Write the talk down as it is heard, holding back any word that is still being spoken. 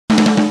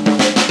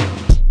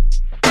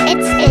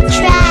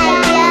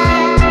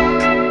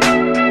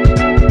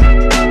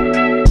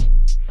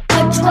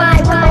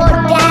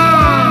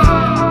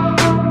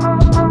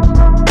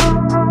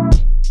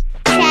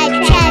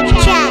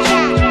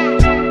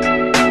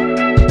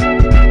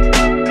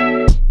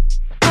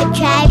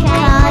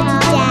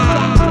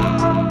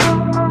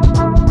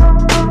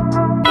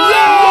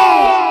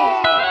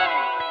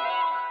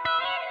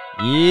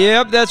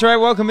Yep, that's right.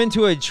 Welcome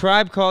into A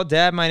Tribe Called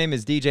Dad. My name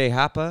is DJ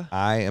Hapa.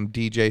 I am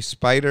DJ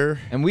Spider.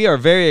 And we are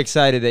very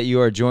excited that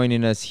you are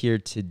joining us here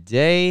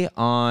today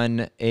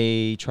on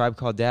A Tribe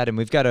Called Dad. And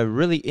we've got a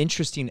really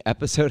interesting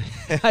episode.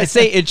 I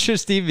say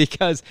interesting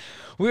because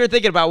we were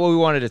thinking about what we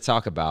wanted to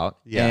talk about.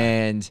 Yeah.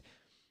 And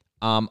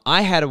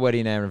I had a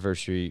wedding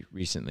anniversary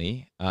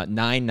recently,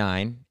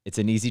 9/9. It's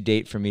an easy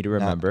date for me to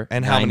remember.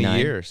 And how many 9/9.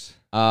 years?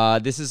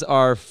 This is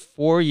our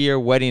 4-year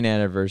wedding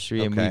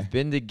anniversary, and Okay. we've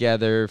been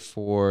together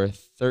for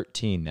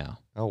 13 now.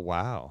 Oh,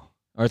 wow.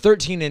 Or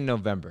 13 in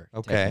November,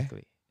 Okay.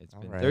 technically. It's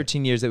been right.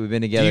 13 years that we've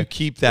been Do together. you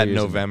keep that 4 years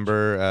in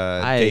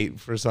November date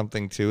for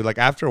something too? Like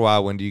after a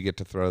while, when do you get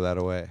to throw that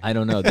away? I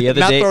don't know. The other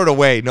Not day, throw it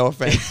away, no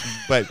offense,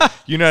 but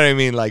you know what I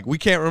mean. Like we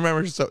can't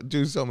remember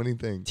do so many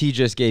things. T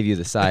just gave you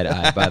the side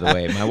eye, by the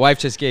way. My wife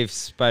just gave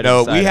Spider No,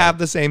 the side we have eye.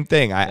 the same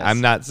thing. Yes.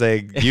 I'm not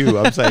saying you.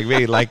 I'm saying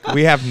me. Like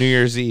we have New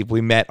Year's Eve. We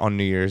met on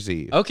New Year's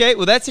Eve. Okay,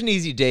 well, that's an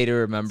easy day to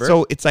remember.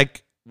 So it's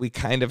like we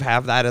kind of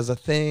have that as a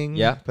thing.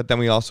 Yeah. But then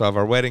we also have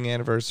our wedding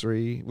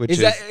anniversary, which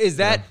is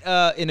that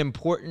an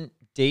important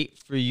date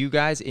for you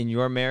guys in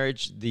your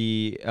marriage,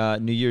 the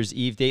New Year's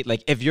Eve date?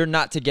 Like, if you're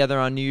not together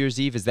on New Year's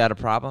Eve, is that a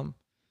problem?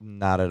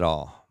 not at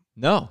all.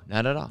 No,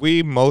 not at all.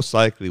 We most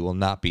likely will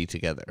not be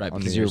together. Right, on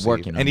because New you're Year's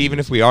working Eve. on And New even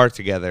Year's if we are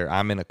together,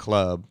 I'm in a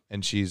club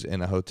and she's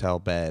in a hotel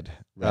bed.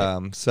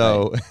 Right.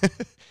 So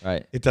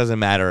Right. it doesn't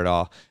matter at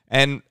all.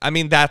 And I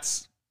mean,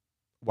 that's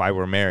why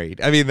we're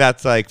married. I mean,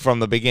 that's like from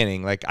the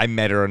beginning. Like I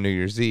met her on New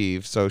Year's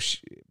Eve. So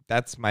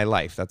that's my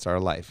life. That's our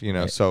life, you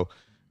know? Right. So,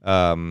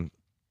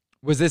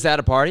 Was this at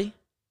a party?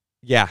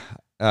 yeah,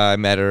 I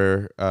met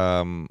her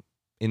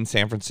in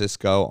San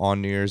Francisco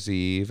on New Year's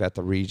Eve at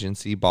the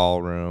Regency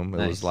Ballroom. It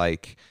Nice. was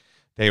like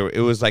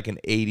it was like an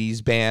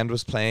 80s band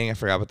was playing. I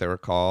forgot what they were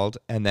called.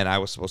 And then I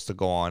was supposed to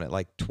go on at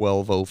like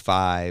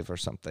 12:05 or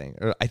something.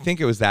 Or I think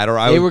it was that. Or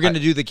They were going to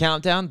do the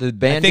countdown? The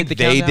band I think did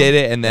the they countdown? did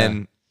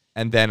it,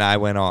 and then I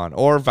went on.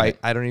 Or vice.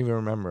 I don't even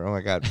remember. Oh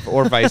my god.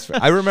 Or vice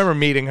versa. I remember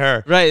meeting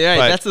her. Right.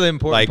 But, That's the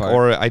important like, part.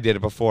 or I did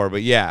it before,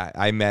 but yeah,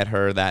 I met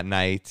her that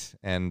night,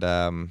 and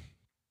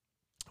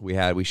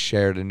we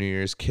shared a New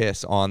Year's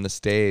kiss on the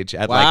stage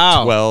at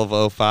Wow. like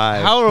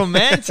 12:05. How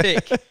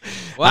romantic.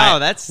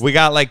 Wow, we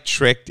got like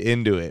tricked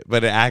into it,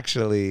 but it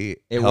actually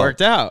it helped.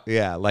 worked out.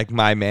 Yeah, like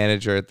my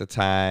manager at the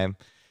time,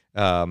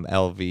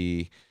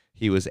 LV,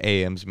 he was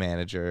AM's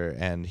manager,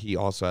 and he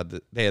also had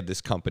they had this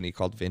company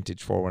called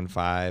Vintage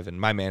 415, and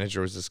my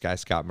manager was this guy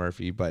Scott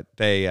Murphy, but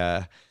they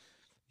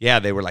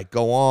they were like,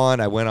 go on.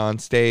 I went on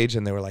stage,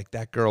 and they were like,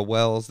 that girl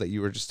Wells that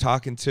you were just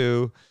talking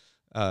to,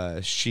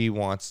 she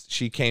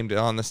came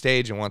on the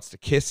stage and wants to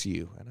kiss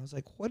you. And I was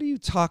like, what are you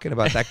talking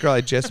about? That girl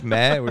I just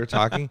met, we were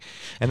talking,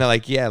 and they're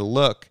like, yeah,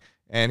 look.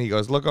 And he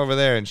goes, look over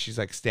there. And she's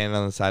like standing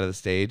on the side of the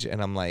stage.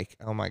 And I'm like,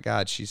 oh my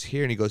God, she's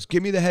here. And he goes,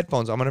 give me the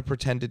headphones. I'm going to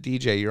pretend to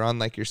DJ. You're on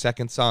like your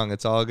second song.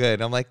 It's all good.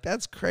 And I'm like,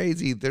 that's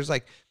crazy. There's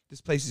like,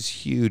 this place is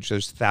huge.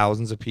 There's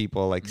thousands of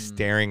people like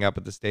staring up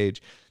at the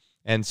stage.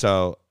 And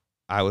so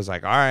I was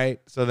like, all right.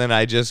 So then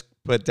I just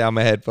put down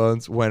my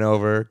headphones, went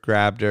over,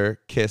 grabbed her,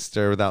 kissed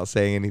her without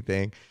saying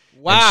anything.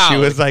 Wow. And she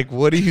was like,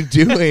 what are you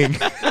doing?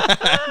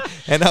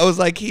 And I was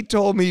like, he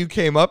told me you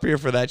came up here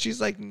for that.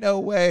 She's like, no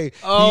way.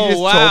 Oh, he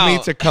just wow. told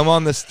me to come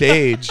on the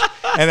stage.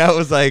 And I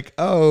was like,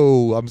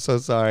 oh, I'm so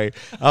sorry.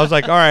 I was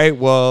like, all right,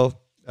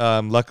 well,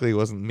 luckily it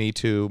wasn't Me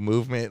Too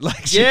movement.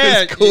 Like she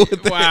was cool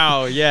with it.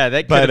 Wow. Yeah,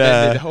 that could But,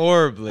 have ended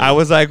horribly. I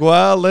was like,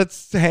 well,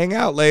 let's hang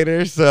out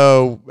later.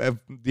 So,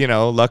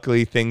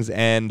 luckily things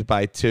end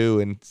by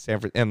 2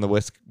 in the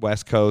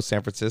West Coast,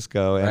 San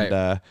Francisco. And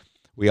Right.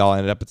 we all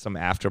ended up at some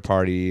after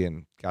party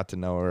and got to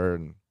know her.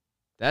 And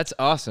That's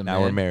awesome, now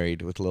man. we're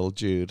married with little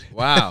Jude.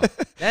 Wow.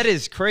 That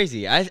is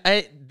crazy.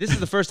 This is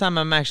the first time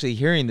I'm actually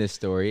hearing this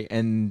story,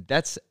 and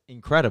that's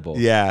incredible.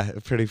 Yeah,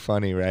 pretty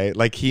funny, right?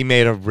 Like he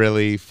made a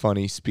really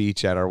funny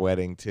speech at our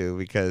wedding too,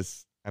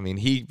 because I mean,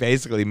 he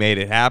basically made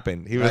it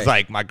happen. He was Right.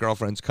 like, my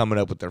girlfriend's coming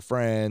up with their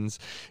friends,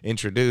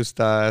 introduced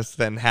us,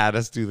 then had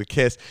us do the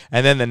kiss.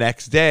 And then the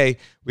next day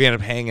we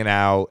ended up hanging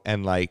out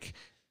and like,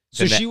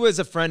 So she was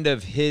a friend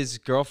of his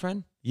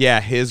girlfriend?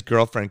 yeah, his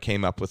girlfriend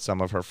came up with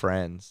some of her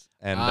friends.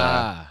 And,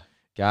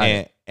 Got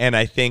it. and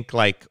I think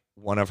like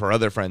one of her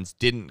other friends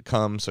didn't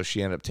come. So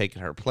she ended up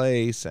taking her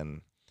place,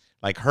 and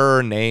like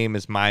her name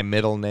is my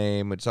middle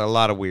name. It's a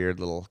lot of weird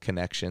little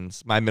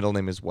connections. My middle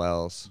name is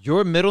Wells.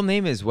 Your middle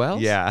name is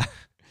Wells? Yeah.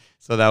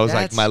 So that was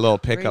That's like my little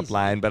pickup crazy.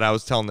 line, but I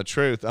was telling the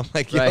truth. I'm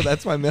like, yo, Right.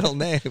 that's my middle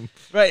name.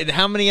 Right. And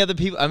how many other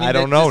people? I mean, I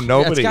don't know.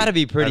 Nobody. That's got to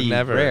be pretty I've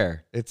never,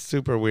 rare. It's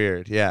super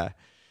weird. Yeah.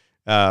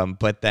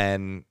 But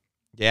then,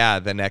 yeah,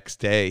 the next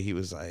day he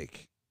was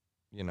like,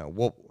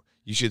 well,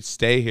 you should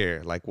stay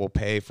here. Like, we'll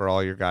pay for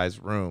all your guys'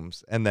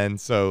 rooms. And then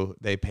so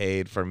they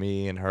paid for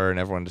me and her and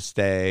everyone to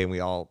stay, and we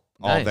all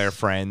Nice. their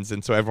friends.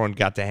 And so everyone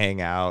got to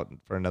hang out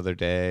for another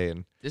day,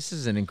 and This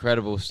is an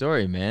incredible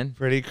story, man.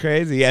 pretty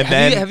crazy. And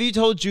Have you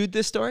told Jude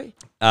this story?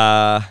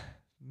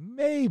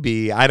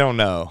 maybe, I don't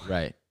know.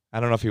 Right. I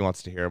don't know if he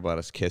wants to hear about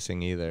us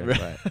kissing either.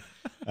 Right.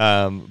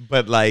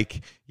 But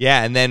like,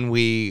 yeah. And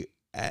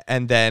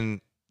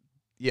then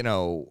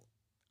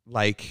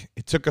like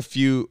it took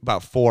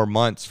about 4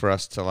 months for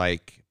us to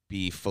like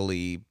be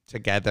fully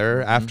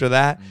together after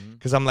that.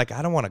 Cause I'm like,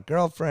 I don't want a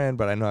girlfriend,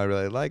 but I know I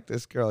really like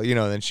this girl, you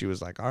know, and then she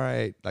was like, all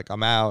right, like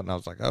I'm out. And I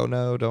was like, oh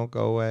no, don't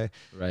go away.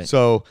 Right.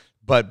 So,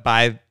 but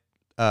by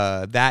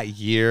that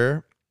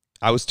year,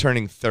 I was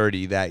turning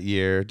 30 that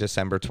year,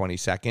 December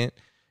 22nd.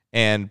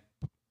 And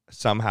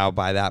somehow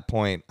by that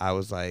point, I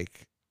was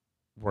like,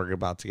 we're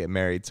about to get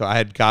married. So I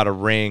had got a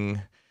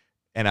ring,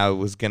 and I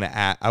was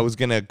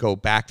gonna go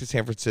back to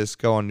San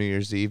Francisco on New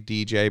Year's Eve,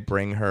 DJ,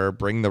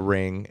 bring the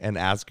ring, and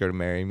ask her to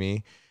marry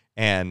me.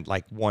 And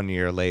like 1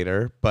 year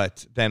later,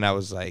 but then I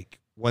was like,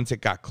 once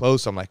it got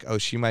close, I'm like, oh,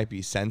 she might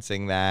be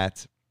sensing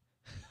that.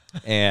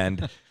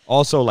 And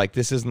also, like,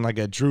 this isn't like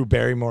a Drew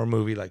Barrymore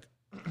movie. Like,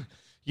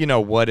 you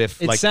know, what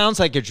if It like sounds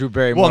like a Drew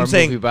Barrymore I'm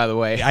saying- movie, by the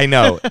way. I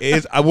know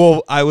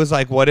I was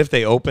like, what if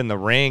they open the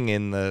ring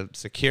in the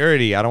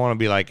security? I don't want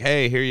to be like,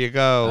 hey, here you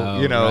go,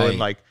 Oh, you know, right. and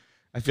like.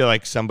 I feel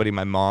like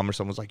my mom or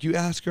someone was like, you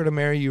ask her to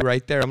marry you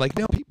right there. I'm like,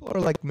 no, people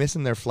are like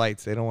missing their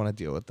flights. They don't want to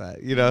deal with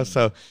that, you know?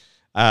 So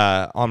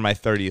on my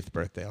 30th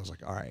birthday, I was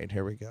like, all right,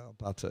 here we go.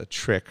 About to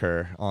trick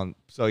her on.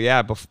 So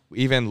yeah,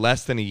 even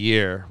less than a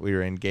year, we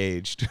were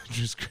engaged, which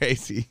was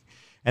crazy.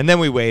 And then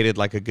we waited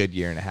like a good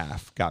year and a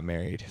half, got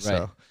married. Right.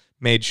 So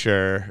made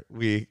sure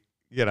we,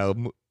 you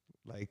know,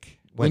 like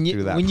went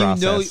through that when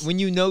process.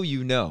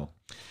 you know.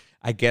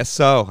 I guess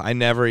so. I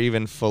never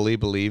even fully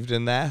believed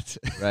in that.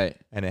 Right.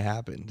 And it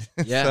happened.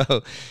 Yeah.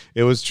 So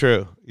it was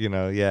true, you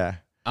know, yeah.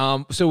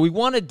 So we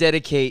want to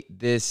dedicate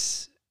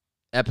this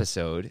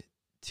episode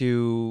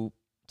to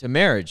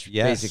marriage,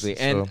 Yes. basically.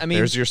 And So I mean,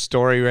 there's your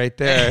story right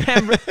there.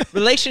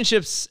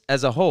 relationships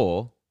as a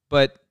whole,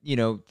 but you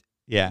know,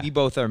 Yeah. we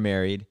both are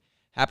married,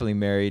 happily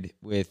married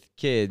with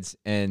kids.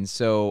 And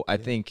so I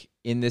think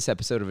in this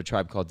episode of A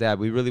Tribe Called Dad,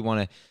 we really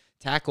want to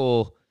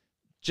tackle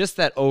just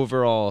that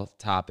overall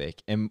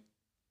topic. And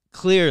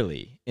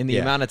clearly, in the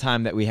Yeah. amount of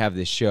time that we have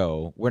this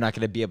show, we're not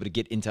going to be able to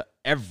get into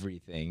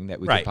everything that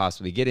we could Right.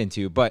 possibly get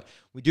into. But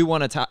we do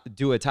want to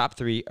do a top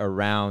three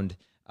around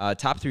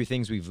top three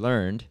things we've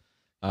learned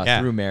Yeah.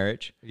 through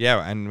marriage.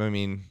 Yeah. And I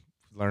mean,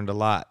 learned a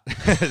lot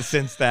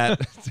since that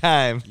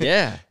time.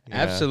 Yeah,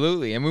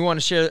 absolutely. And we want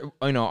to share,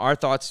 you know, our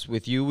thoughts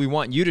with you. We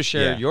want you to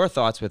share Yeah. your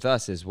thoughts with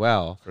us as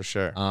well. For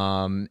sure.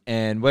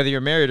 And whether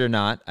you're married or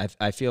not,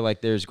 I feel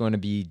like there's going to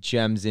be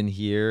gems in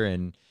here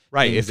and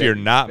Right. things If that you're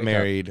you not pick up.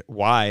 married,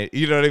 why?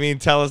 You know what I mean?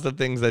 Tell us the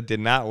things that did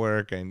not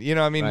work. And, you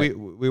know, I mean, Right.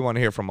 we want to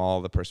hear from all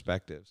the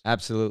perspectives.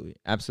 Absolutely,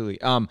 absolutely.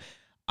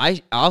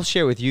 I'll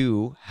share with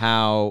you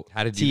how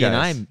did T you and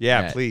guys- I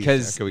Yeah, met, please.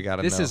 because Okay, we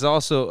gotta this know. is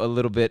also a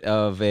little bit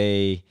of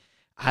a,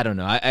 I don't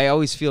know. I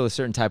always feel a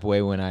certain type of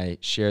way when I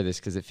share this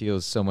because it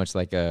feels so much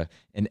like an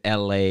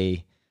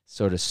LA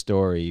sort of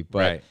story.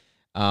 But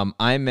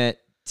I met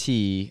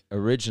T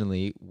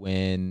originally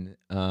when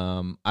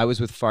I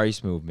was with Far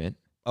East Movement.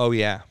 Oh,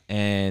 yeah.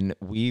 And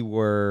we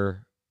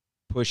were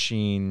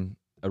pushing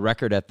a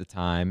record at the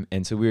time,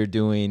 and so we were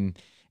doing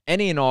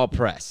any and all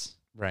press.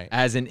 Right.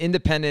 As an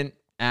independent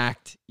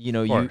act, you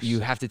know, course. you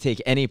have to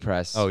take any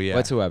press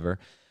whatsoever.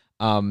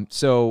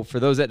 So for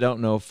those that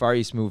don't know, Far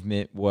East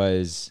Movement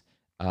was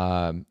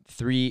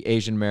 3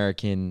 Asian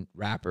American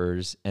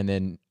rappers, and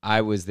then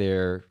I was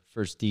their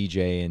first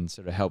DJ and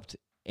sort of helped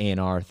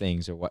A&R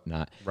things or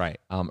whatnot Right.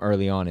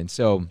 early on. And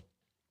so,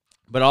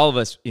 but all of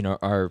us, you know,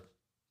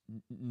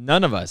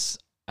 none of us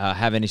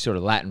have any sort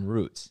of Latin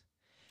roots.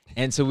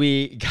 And so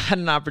we got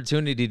an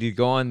opportunity to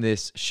go on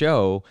this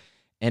show,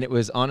 and it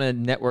was on a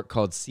network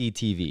called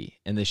CTV,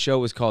 and the show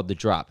was called The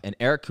Drop. And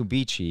Eric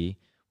Kubici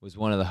was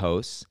one of the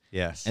hosts,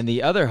 Yes. and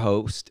the other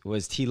host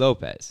was T.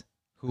 Lopez,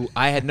 who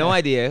I had no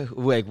idea.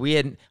 Like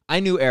I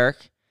knew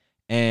Eric,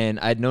 and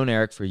I'd known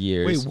Eric for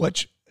years.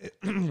 Wait,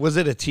 was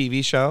it a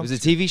TV show? It was a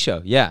TV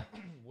show, yeah.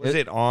 Was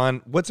it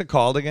on, what's it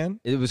called again?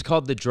 It was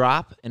called The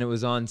Drop, and it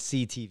was on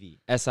CTV,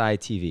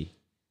 SITV.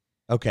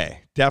 Okay,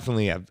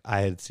 definitely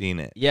I had seen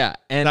it. Yeah,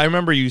 And I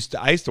remember I used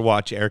to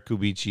watch Eric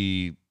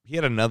Kubici. He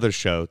had another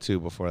show too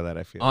before that,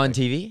 I feel on like.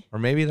 TV. Or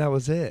maybe that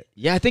was it.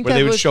 Yeah, I think Where that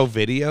they would was, show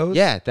videos.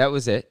 Yeah, that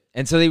was it.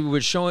 And so they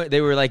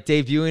were like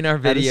debuting our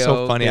That video. is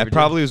so funny. They I were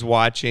probably was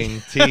watching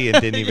T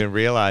and didn't even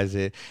realize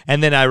it.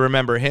 And then I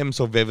remember him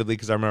so vividly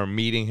because I remember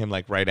meeting him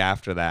like right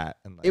after that.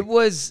 And like, It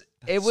was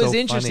so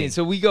interesting. funny.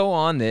 So we go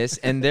on this,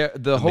 and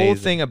the whole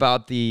Amazing. thing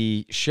about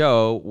the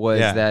show was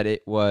Yeah. that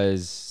it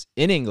was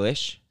in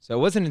English, so it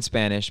wasn't in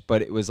Spanish,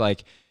 but it was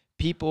like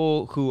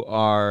people who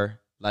are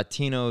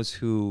Latinos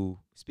who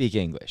speak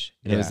English.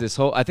 And it was Yeah. this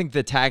whole. I think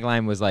the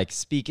tagline was like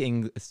speak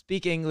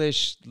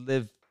English,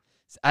 live.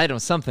 I don't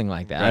something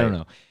like that. I don't Right.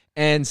 know.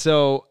 And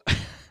so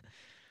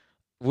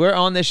we're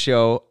on this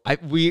show.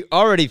 We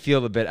already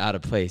feel a bit out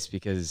of place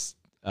because,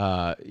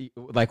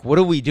 like, what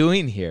are we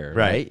doing here,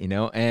 right? You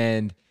know,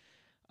 and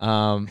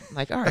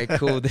like, all right,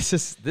 cool. This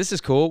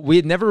is cool. We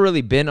had never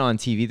really been on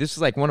TV. This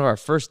was like one of our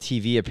first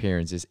TV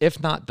appearances,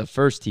 if not the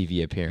first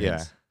TV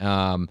appearance.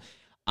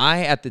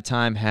 I at the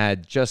time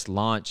had just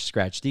launched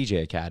Scratch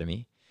DJ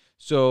Academy,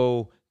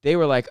 so they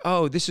were like,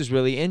 oh, this is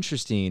really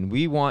interesting.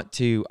 We want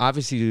to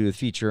obviously do the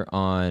feature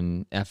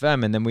on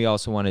FM, and then we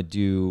also want to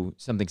do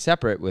something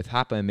separate with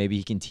Hapa, and maybe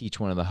he can teach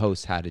one of the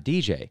hosts how to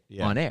DJ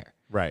on air.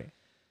 Right.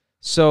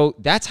 So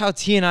that's how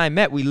T and I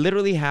met. We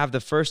literally have the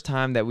first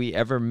time that we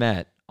ever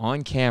met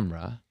on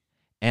camera,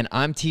 and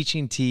I'm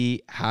teaching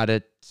T how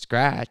to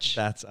scratch.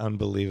 That's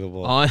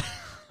unbelievable. On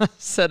a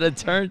set of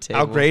turntable.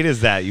 How great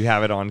is that? You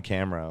have it on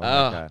camera. Oh my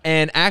God.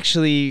 And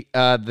actually,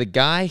 the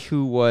guy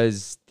who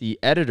was the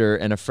editor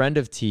and a friend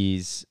of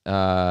T's,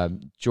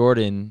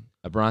 Jordan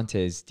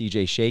Abrantes,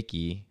 DJ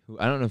Shaky, who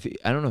I don't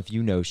know if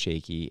you know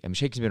Shaky. I mean,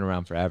 Shaky's been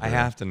around forever. I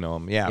have to know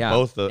him. Yeah.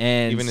 Yeah.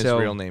 And even his so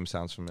real name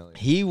sounds familiar.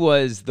 He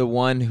was the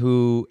one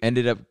who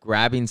ended up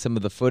grabbing some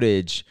of the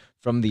footage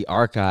from the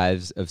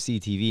archives of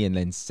CTV and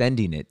then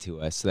sending it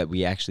to us so that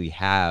we actually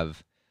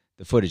have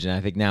the footage. And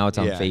I think now it's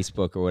on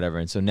Facebook or whatever.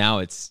 And so now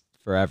it's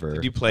forever.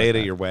 Did you play it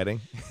at your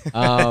wedding?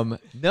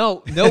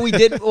 No, we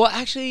didn't. Well,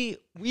 actually,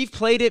 we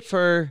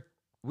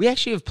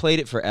actually have played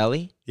it for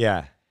Ellie.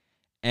 Yeah.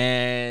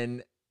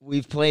 And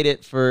we've played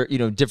it for,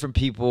 different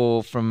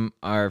people from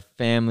our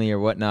family or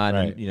whatnot.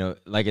 Right. And,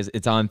 like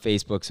it's on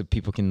Facebook so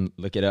people can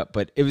look it up.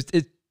 But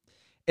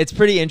it's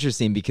pretty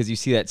interesting because you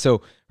see that.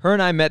 So her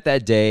and I met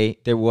that day.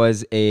 There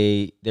was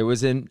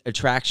an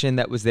attraction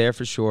that was there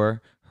for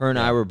sure. Her and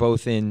I were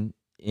both in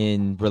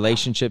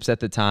relationships at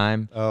the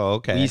time. Oh,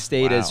 okay. We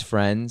stayed as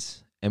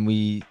friends, and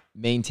we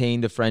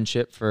maintained a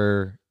friendship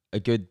for a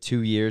good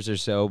 2 years or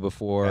so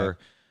before,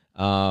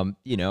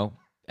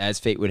 as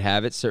fate would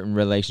have it, certain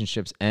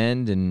relationships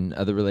end and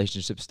other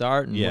relationships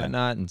start and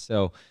whatnot. And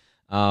so,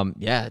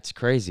 it's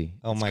crazy.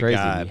 Oh it's my crazy.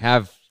 God.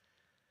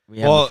 We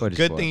have the footage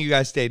good for thing it. you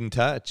guys stayed in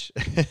touch.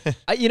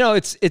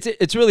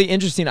 It's really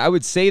interesting. I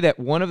would say that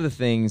one of the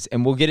things,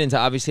 and we'll get into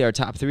obviously our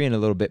top 3 in a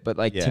little bit, but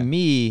to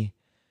me,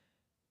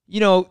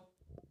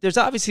 there's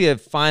obviously a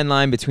fine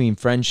line between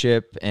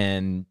friendship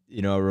and,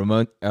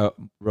 a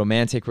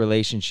romantic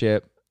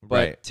relationship.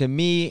 But to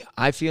me,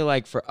 I feel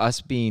like for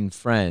us being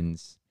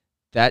friends,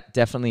 that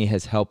definitely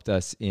has helped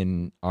us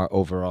in our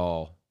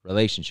overall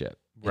relationship.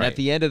 And at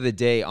the end of the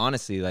day,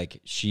 honestly,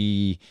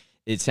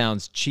 it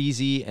sounds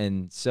cheesy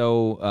and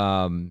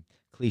so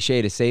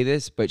cliche to say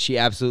this, but she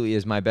absolutely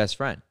is my best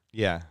friend.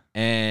 Yeah.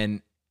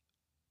 And,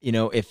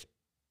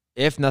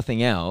 if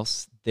nothing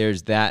else,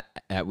 there's that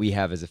we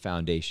have as a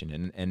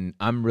foundation. And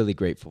I'm really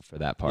grateful for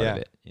that part of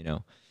it,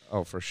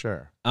 Oh, for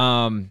sure.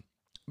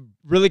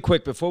 Really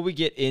quick, before we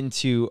get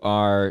into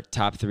our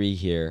top 3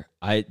 here,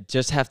 I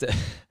just have to...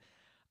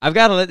 I've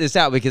got to let this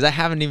out because I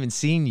haven't even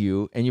seen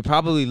you, and you're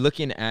probably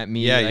looking at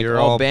me you're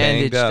all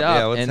bandaged up.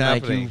 Yeah, what's and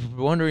happening? You're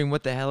wondering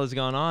what the hell is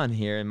going on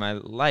here in my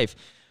life.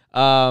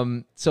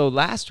 So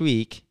last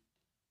week,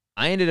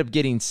 I ended up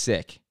getting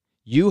sick.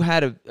 You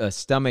had a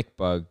stomach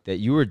bug that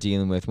you were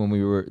dealing with when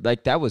we were,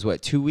 that was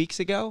what, 2 weeks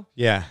ago?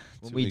 Yeah.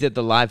 When we did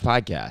the live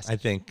podcast. I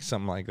think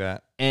something like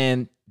that.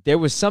 And there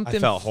was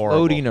something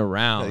floating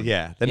around.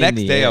 Yeah. The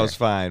next day I was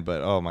fine, but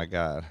oh my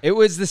God. It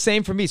was the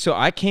same for me. So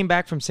I came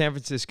back from San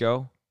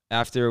Francisco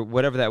after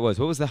whatever that was.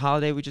 What was the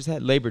holiday we just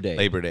had? Labor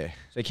Day.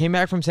 So I came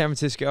back from San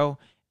Francisco,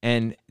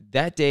 and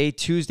that day,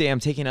 Tuesday, I'm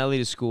taking Ellie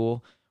to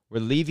school. We're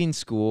leaving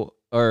school,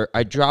 or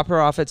I drop her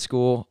off at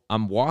school.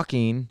 I'm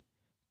walking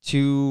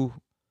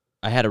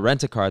I had a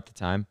rent-a-car at the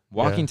time,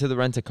 walking to the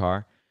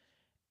rent-a-car,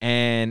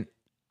 and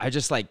I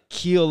just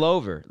keel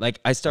over.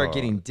 I start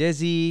getting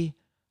dizzy.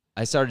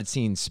 I started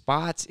seeing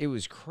spots. It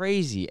was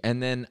crazy.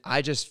 And then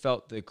I just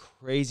felt the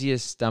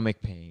craziest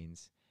stomach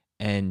pains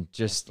and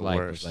just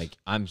was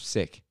I'm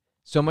sick.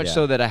 So much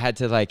so that I had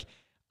to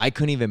I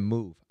couldn't even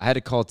move. I had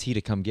to call T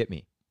to come get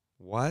me.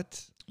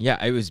 What?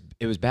 Yeah, it was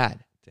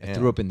bad. Damn. I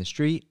threw up in the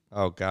street.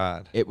 Oh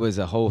God. It was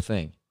a whole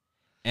thing.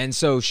 And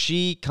so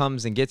she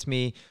comes and gets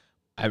me.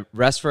 I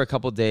rest for a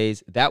couple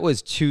days. That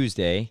was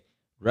Tuesday.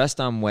 Rest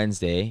on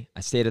Wednesday.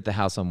 I stayed at the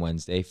house on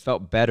Wednesday.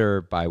 Felt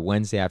better by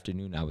Wednesday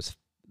afternoon. I was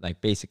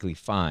basically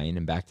fine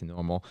and back to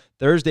normal.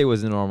 Thursday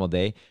was a normal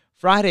day.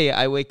 Friday,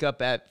 I wake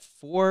up at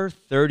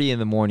 4:30 in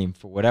the morning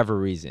for whatever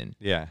reason.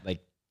 Yeah.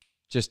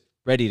 Just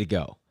ready to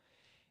go.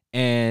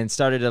 And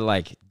started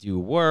to do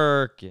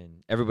work,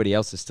 and everybody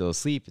else is still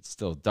asleep. It's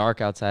still dark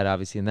outside,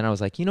 obviously. And then I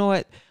was like, you know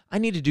what? I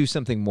need to do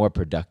something more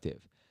productive.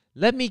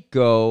 Let me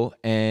go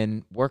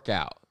and work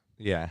out.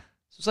 Yeah.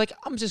 So it's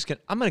I'm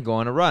going to go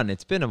on a run.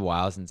 It's been a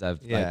while since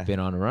I've been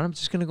on a run. I'm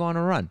just going to go on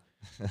a run.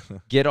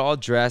 Get all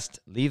dressed,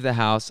 leave the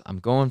house. I'm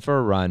going for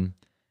a run.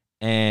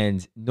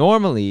 And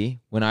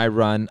normally when I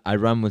run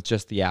with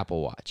just the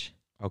Apple Watch.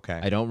 Okay.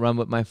 I don't run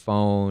with my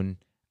phone.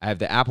 I have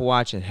the Apple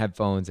Watch and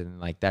headphones,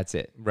 and that's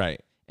it.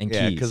 Right. And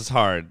keys. Because it's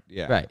hard.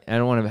 Yeah. Right. I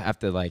don't want to have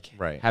to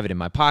have it in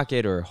my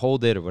pocket or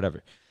hold it or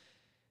whatever.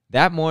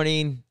 That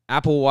morning,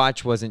 Apple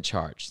Watch wasn't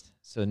charged.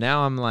 So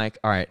now I'm all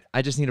right,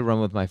 I just need to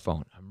run with my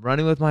phone. I'm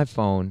running with my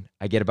phone.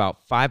 I get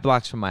about 5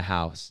 blocks from my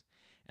house,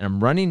 and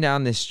I'm running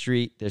down this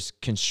street. There's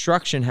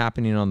construction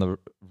happening on the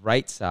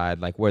right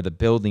side, where the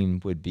building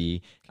would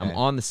be. Okay. I'm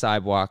on the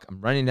sidewalk.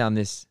 I'm running down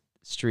this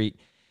street.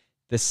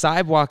 The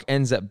sidewalk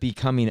ends up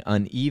becoming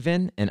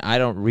uneven, and I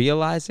don't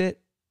realize it.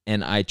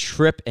 and I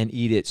trip and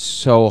eat it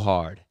so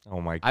hard. Oh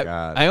my I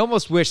God. I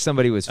almost wish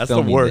somebody was That's the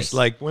filming worst. this.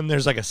 Like when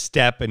there's like a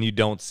step and you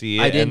don't see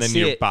I it, didn't and then see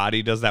your it.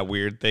 body does that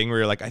weird thing where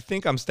you're like, I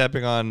think I'm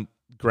stepping on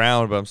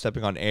ground, but I'm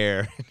stepping on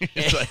air. You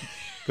just like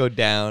go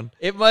down.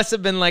 It must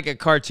have been like a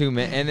cartoon,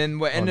 man. And then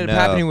what ended no. up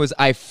happening was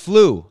I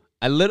flew.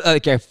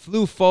 I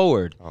flew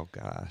forward. Oh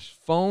gosh.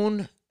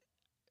 Phone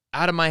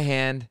out of my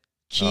hand,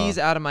 keys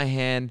out of my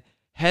hand,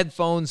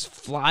 headphones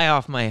fly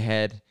off my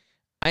head.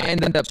 I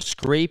ended up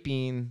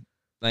scraping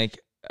like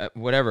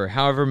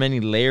however many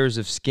layers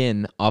of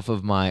skin off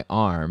of my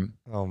arm.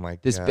 Oh my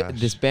This gosh.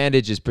 this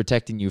bandage is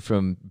protecting you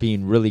from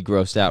being really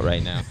grossed out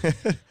right now.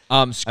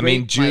 I mean, Scraped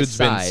my Jude's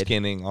been side.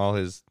 skinning all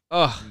his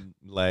Ugh,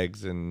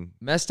 legs and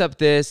messed up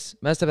this,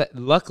 messed up that.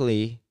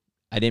 Luckily,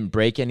 I didn't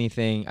break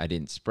anything. I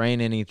didn't sprain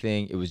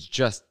anything. It was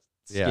just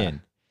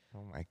skin.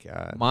 oh my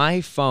God.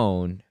 My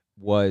phone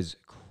was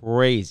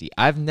crazy.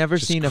 I've never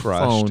Just seen a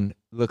crushed. phone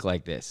look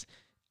like this.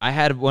 I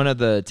had one of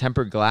the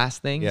tempered glass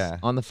things Yeah.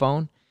 on the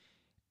phone.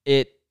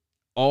 It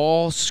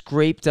all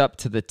scraped up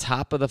to the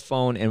top of the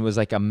phone and was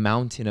like a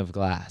mountain of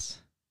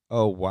glass.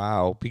 Oh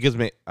wow. Because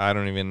I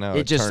don't even know.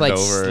 It just turned like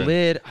over.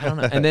 slid. I don't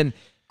know. And then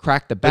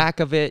cracked the back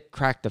of it,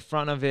 cracked the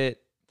front of it.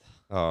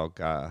 Oh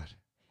God.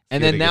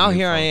 And You then gotta get a now new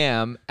here I phone.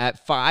 am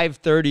at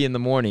 5:30 in the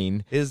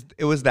morning. It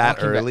was that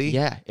walking back- early?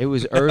 Yeah, it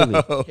was early.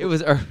 No. It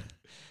was early.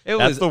 It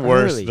That's was the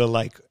worst. early. The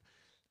like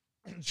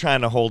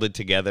trying to hold it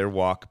together,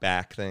 walk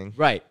back thing.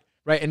 Right.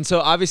 And so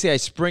obviously I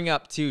spring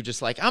up too,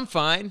 just like, I'm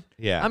fine.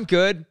 Yeah. I'm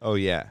good. Oh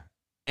yeah.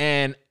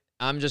 And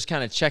I'm just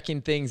kind of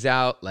checking things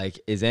out. Like,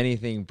 is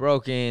anything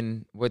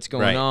broken? What's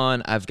going Right.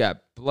 on? I've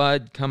got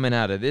blood coming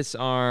out of this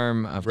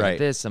arm. I've got Right.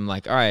 this. I'm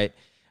like, all right,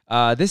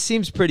 this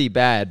seems pretty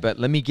bad, but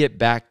let me get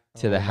back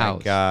to the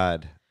house. My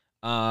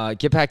God.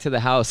 Get back to the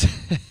house.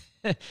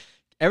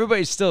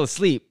 Everybody's still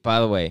asleep, by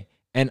the way.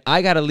 And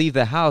I got to leave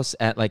the house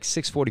at like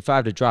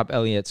 6:45 to drop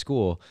Ellie at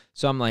school.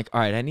 So I'm like, all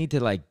right, I need to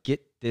like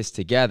get this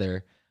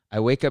together. I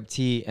wake up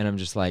T and I'm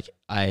just like,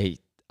 I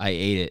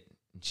ate it.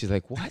 And she's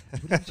like, what?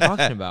 What are you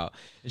talking about?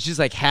 And she's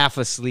like half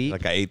asleep.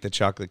 Like I ate the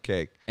chocolate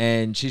cake.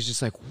 And she's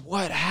just like,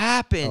 what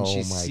happened? Oh She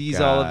my sees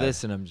all of God.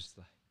 this and I'm just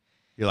like,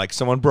 You're like,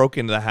 someone broke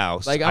into the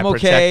house. I'm I okay.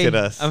 protected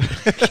us. I'm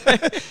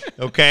okay.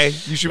 Okay?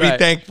 You should Right,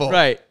 be thankful.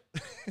 Right.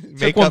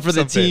 Make one up for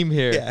the something. team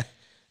here. Yeah.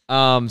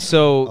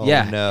 So Oh,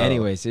 yeah. no.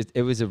 Anyways,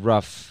 it was a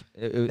rough.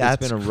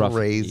 That's it's been a rough week.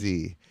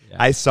 crazy. Yeah.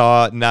 I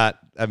saw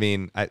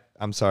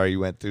I'm sorry you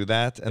went through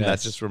that. And that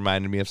Yes. just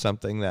reminded me of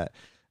something that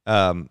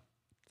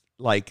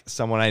like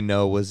someone I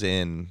know was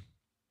in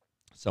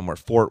somewhere,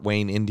 Fort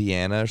Wayne,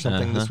 Indiana or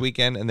something this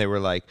weekend, and they were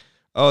like,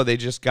 oh, they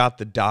just got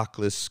the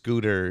dockless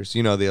scooters, the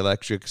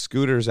electric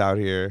scooters out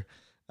here.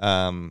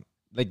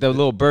 Like the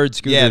little bird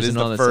scooters. Yeah, this is and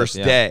all the that first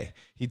stuff. Yeah. day.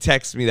 He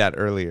texted me that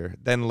earlier.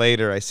 Then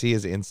later I see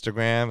his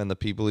Instagram and the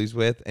people he's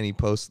with, and he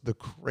posts the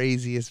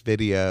craziest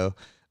video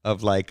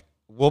of like,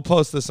 we'll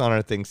post this on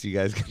our thing so you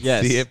guys can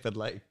Yes. see it, but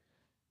like,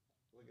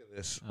 look at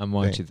this. I'm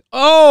watching.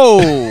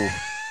 Oh,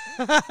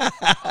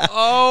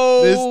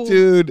 oh! This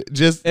dude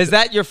just Is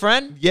that your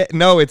friend? yeah,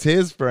 no, it's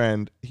his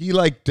friend. He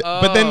like,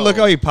 but then look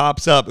Oh. how he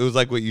pops up. It was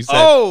like what you said.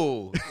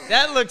 Oh,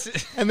 that looks.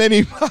 And then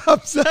he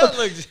pops That up.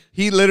 looks.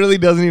 He literally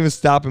doesn't even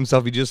stop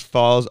himself. He just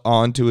falls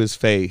onto his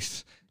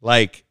face.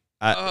 Like,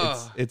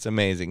 Ugh. it's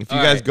amazing. If you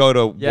All guys right. go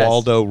to Yes.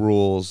 Waldo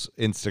Rules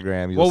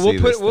Instagram, you'll Well, see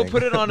this we'll thing.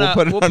 put it on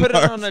We'll put it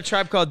on ours. a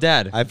Tribe Called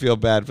Dad. I feel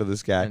bad for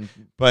this guy. And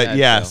But Dad,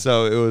 yeah,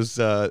 so.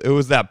 so it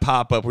was that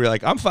pop up where you're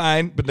like, I'm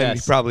fine, but then Yes.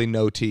 he's probably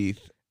no teeth.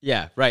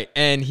 Yeah, right.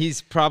 And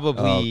he's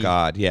probably Oh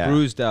God, yeah.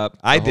 bruised up.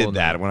 I the whole did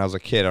that night. when I was a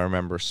kid. I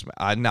remember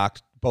I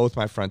knocked both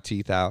my front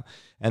teeth out,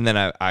 and then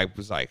I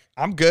was like,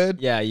 I'm good.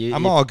 Yeah,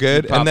 I'm all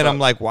good. pop And then up. I'm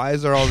like, why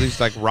is there all these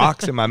like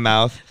rocks in my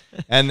mouth?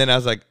 And then I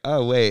was like,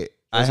 oh wait,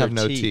 I Those have are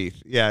no teeth.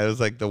 teeth. Yeah, it was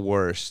like the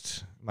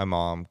worst. My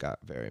mom got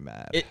very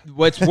mad.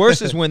 What's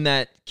worse is when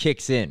that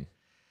kicks in,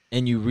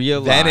 and you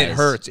realize. Then it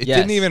hurts. It Yes.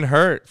 didn't even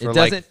hurt for It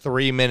like doesn't-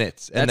 3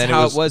 minutes, and That's then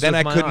how it was Then with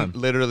I my couldn't arm.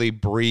 literally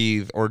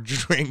breathe or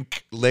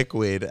drink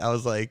liquid. I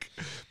was like,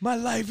 my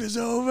life is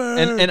over.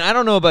 And I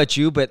don't know about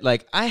you, but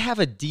like I have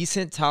a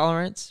decent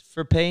tolerance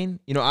for pain.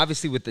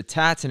 Obviously with the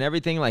tats and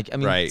everything. Like I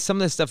mean, Right. some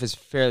of this stuff is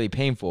fairly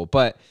painful,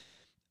 but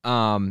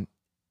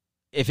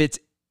if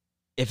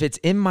it's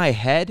in my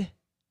head,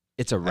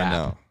 it's a wrap.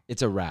 know.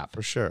 It's a wrap.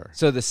 for sure.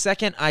 So the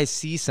second I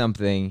see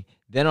something,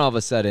 then all of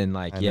a sudden,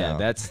 like, I yeah, know.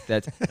 that's.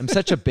 I'm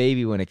such a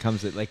baby when it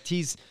comes to like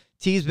T's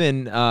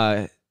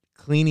been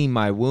cleaning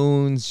my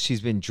wounds.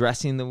 She's been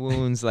dressing the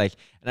wounds, like,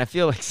 and I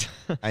feel like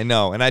I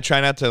know, and I try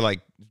not to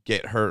like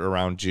get hurt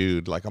around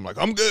Jude. Like I'm like,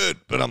 I'm good,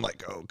 but I'm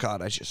like, oh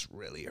God, I just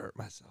really hurt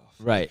myself.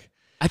 right.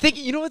 I think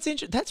what's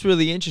interesting. That's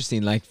really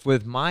interesting. Like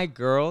with my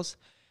girls,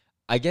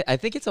 I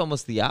think it's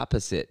almost the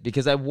opposite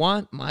because I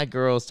want my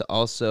girls to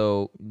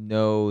also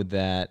know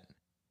that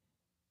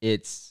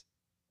it's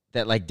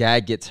that like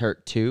dad gets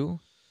hurt too.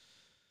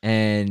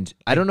 And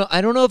I don't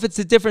know if it's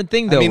a different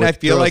thing though. I mean, I with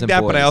feel girls like and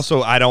that, but boys.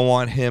 I don't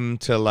want him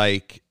to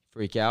like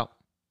Freak out.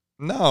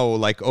 no,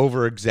 like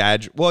over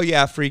exaggerate. Well,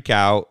 yeah, freak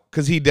out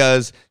because he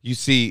does. You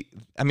see,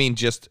 I mean,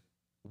 just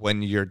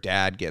when your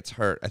dad gets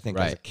hurt. I think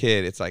as a Right.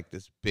 kid, it's like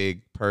this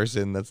big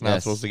person that's not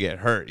Yes. supposed to get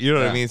hurt. You know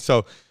what Yeah. I mean?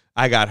 So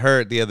I got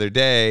hurt the other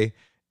day,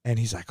 and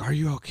he's like, "Are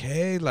you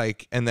okay?"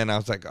 Like, and then I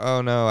was like,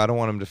 "Oh no, I don't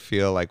want him to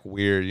feel like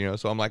weird, you know."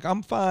 So I'm like,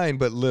 "I'm fine,"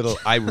 but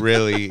I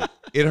really,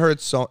 it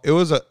hurts so. It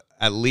was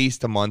at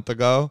least a month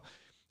ago,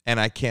 and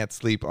I can't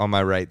sleep on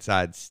my right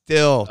side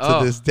still to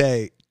Oh. this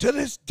day. To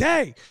this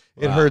day,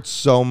 it Wow. hurts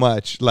so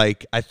much.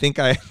 Like, I think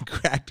I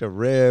cracked a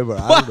rib, or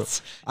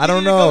What? I don't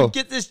You need to go know.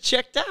 get this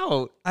checked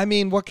out. I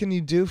mean, what can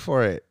you do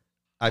for it?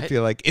 I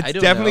feel like it's I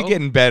don't definitely know.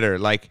 getting better.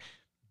 Like,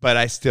 but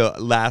I still,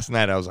 last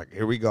night I was like,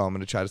 here we go. I'm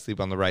going to try to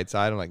sleep on the right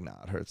side. I'm like,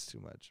 nah, it hurts too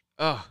much.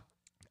 Oh,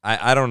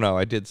 I don't know.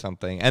 I did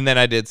something. And then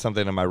I did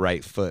something on my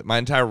right foot. My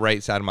entire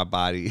right side of my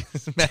body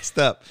is messed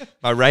up.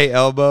 My right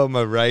elbow,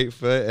 my right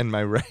foot, and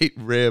my right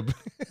rib.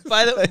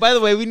 by the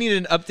way, we need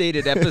an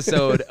updated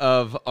episode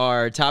of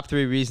our top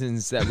 3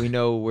 reasons that we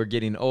know we're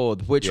getting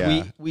old, which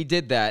Yeah. we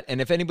did that. And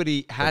if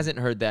anybody hasn't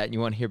heard that and you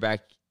want to hear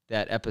back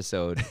that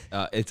episode,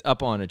 it's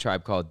up on A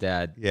Tribe Called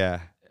Dad. Yeah.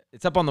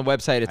 It's up on the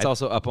website. It's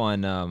also up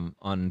on I think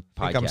I'm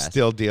podcast.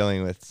 still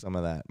dealing with some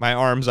of that. My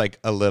arm's like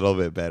a little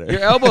bit better. Your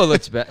elbow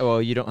looks better.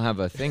 Well, you don't have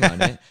a thing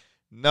on it.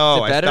 No,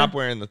 Is it I better? stopped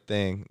wearing the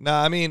thing. No,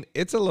 I mean,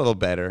 it's a little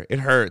better. It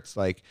hurts.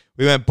 Like,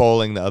 we went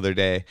bowling the other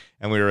day,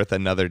 and we were with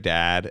another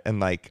dad and,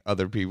 like,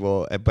 other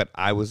people. But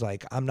I was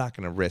like, I'm not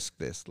going to risk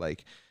this.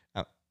 Like,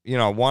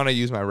 I want to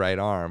use my right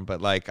arm, but,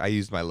 like, I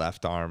used my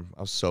left arm.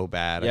 I was so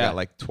bad. Yeah. I got,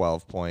 like,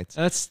 12 points.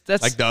 That's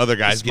Like, the other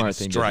guy's smart getting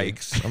thing to do.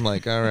 strikes. I'm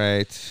like, all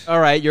right. all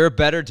right. You're a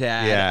better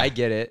dad. Yeah. I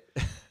get it.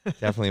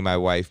 Definitely my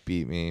wife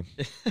beat me.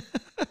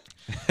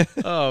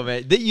 Oh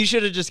man, you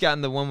should have just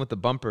gotten the one with the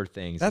bumper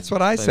things. That's and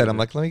what I played said. with I'm it.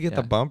 like, let me get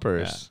the Yeah.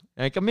 bumpers.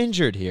 Yeah. Like, I'm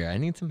injured here. I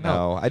need some help.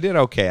 No, I did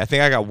okay. I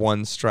think I got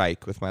 1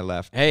 strike with my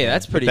left. Hey,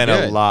 that's hand, pretty but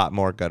then good. a lot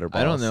more gutter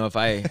balls. I don't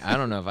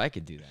know if I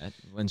could do that.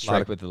 One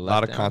strike with the A left.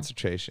 lot of arm.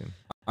 concentration.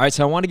 All right,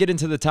 so I want to get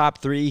into the top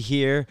 3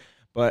 here,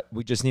 but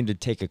we just need to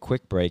take a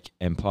quick break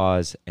and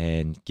pause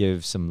and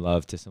give some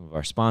love to some of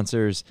our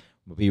sponsors.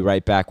 We'll be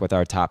right back with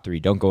our top 3.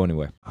 Don't go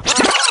anywhere.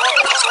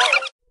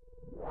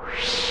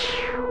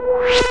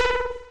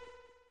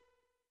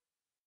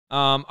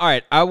 All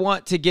right, I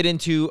want to get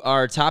into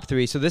our top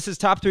 3. So this is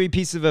top 3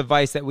 pieces of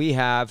advice that we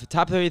have.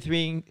 Top three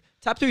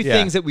Yeah.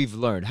 things that we've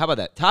learned. How about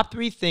that? Top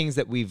 3 things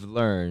that we've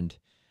learned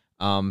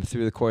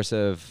through the course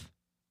of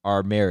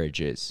our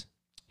marriages.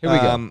 Here we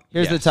go.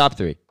 Here's the yes. top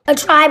 3. A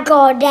Tribe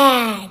Called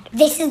Dad.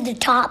 This is the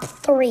top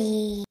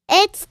 3.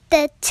 It's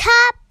the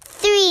top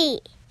 3.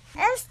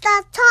 It's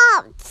the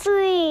top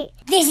 3.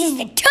 This is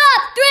the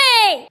top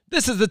 3.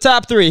 This is the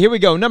top 3. Here we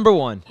go. Number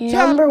 1.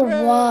 Number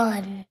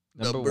 1.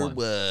 Number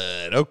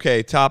one.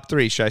 Okay, top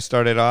 3. Should I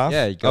start it off?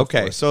 Yeah, go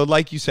okay, for it. so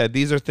like you said,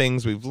 these are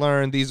things we've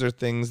learned. These are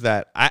things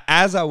that,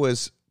 as I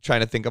was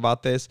trying to think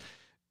about this,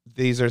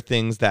 these are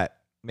things that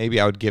maybe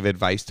I would give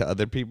advice to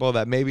other people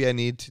that maybe I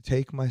need to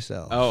take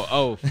myself.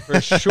 Oh,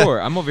 for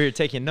sure. I'm over here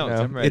taking You notes.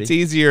 know, I'm ready. it's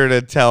easier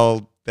to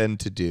tell than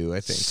to do,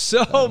 I think.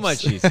 so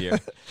much easier.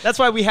 That's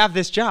why we have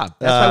this job.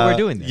 That's why we're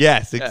doing this.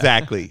 Yes,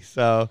 exactly.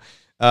 So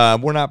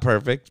we're not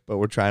perfect, but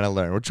we're trying to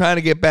learn. We're trying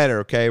to get better,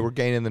 okay? We're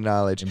gaining the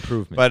knowledge.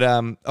 Improvement. But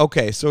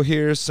okay, so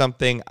here's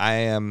something I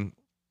am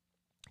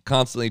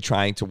constantly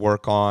trying to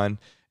work on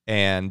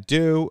and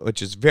do,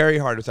 which is very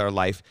hard with our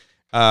life.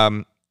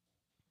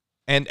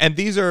 And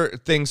these are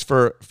things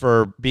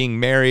for being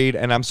married,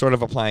 and I'm sort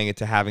of applying it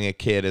to having a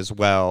kid as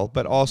well,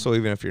 but also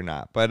even if you're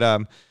not.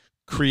 But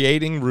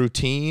creating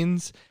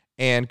routines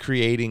and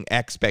creating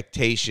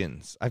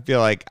expectations. I feel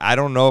like I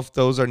don't know if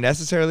those are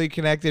necessarily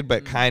connected,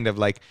 but kind of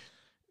like,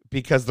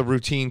 because the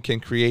routine can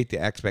create the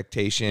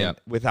expectation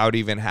Yep. without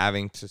even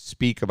having to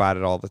speak about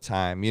it all the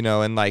time, you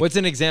know, and like, What's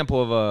an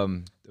example of a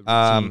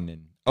routine?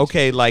 And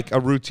okay, like a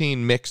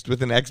routine mixed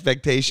with an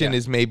expectation Yeah.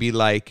 is maybe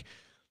like,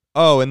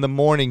 oh, in the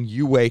morning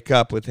you wake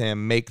up with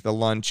him, make the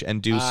lunch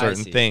and do I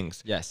certain see.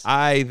 things. Yes.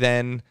 I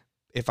then,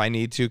 if I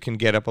need to, can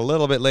get up a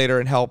little bit later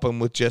and help him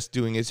with just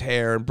doing his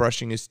hair and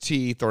brushing his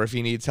teeth, or if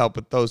he needs help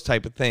with those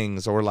type of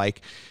things, or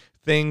like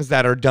things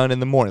that are done in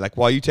the morning. Like,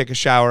 while you take a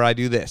shower, I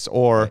do this,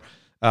 or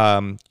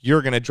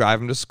you're going to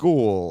drive him to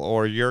school,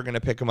 or you're going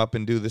to pick him up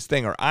and do this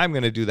thing, or I'm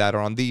going to do that, or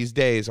on these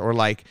days, or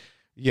like,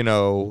 you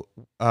know,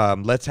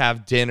 let's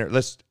have dinner.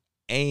 Let's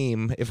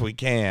aim, if we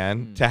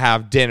can, to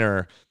have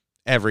dinner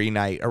every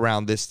night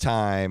around this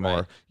time, Right.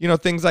 or, you know,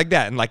 things like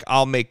that. And like,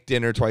 I'll make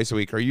dinner twice a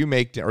week, or you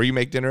make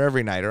dinner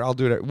every night, or I'll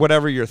do it,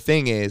 whatever your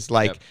thing is.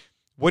 Like, Yep.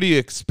 what do you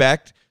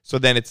expect? So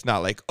then it's not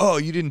like, oh,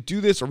 you didn't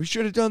do this, or we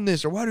should have done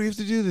this, or why do we have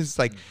to do this? It's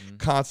like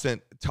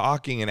constant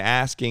talking and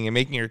asking and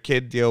making your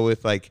kid deal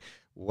with like,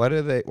 why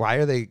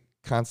are they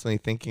constantly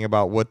thinking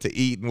about what to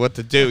eat and what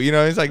to do? You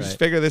know, it's like, just Right.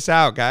 figure this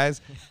out,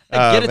 guys.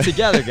 Get it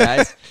together,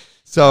 guys.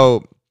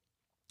 So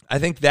I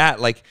think that,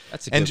 like,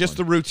 That's a and good just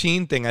one. the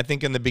routine thing. I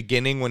think in the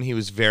beginning, when he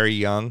was very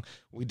young,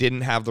 we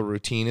didn't have the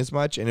routine as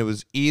much, and it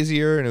was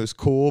easier and it was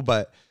cool.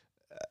 But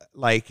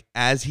like,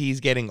 as he's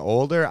getting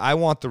older, I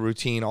want the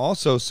routine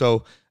also.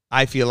 So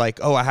I feel like,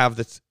 oh, I have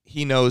this,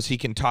 he knows he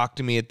can talk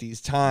to me at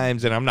these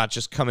times and I'm not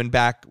just coming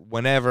back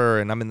whenever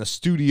and I'm in the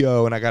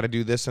studio and I got to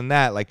do this and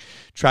that. Like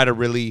try to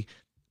really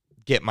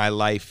get my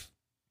life,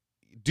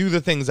 do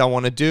the things I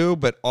want to do,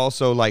 but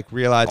also like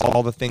realize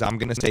all the things I'm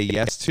going to say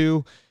yes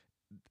to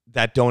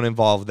that don't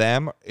involve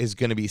them is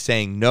going to be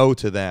saying no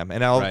to them.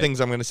 And all the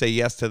things I'm going to say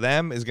yes to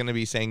them is going to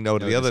be saying no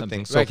to the other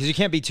things. So right, because you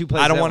can't be two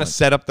places. I don't want to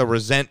set up the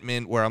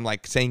resentment where I'm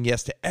like saying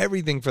yes to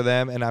everything for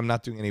them and I'm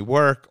not doing any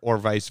work, or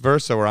vice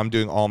versa, where I'm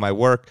doing all my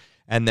work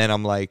and then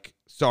I'm like,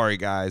 sorry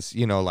guys,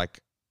 you know,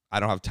 like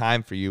I don't have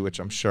time for you, which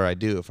I'm sure I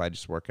do if I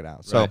just work it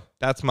out. So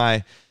that's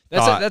my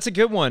that's a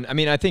good one. I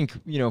mean, I think,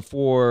 you know,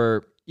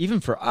 for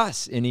even for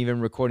us and even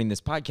recording this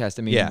podcast,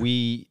 I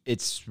mean,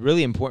 it's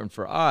really important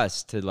for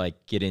us to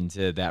like get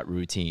into that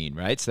routine,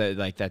 right? So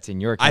like that's in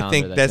your calendar, I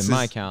think that's in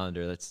my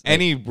calendar. That's like,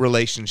 any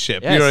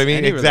relationship, you know what I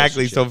mean?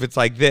 Exactly. So if it's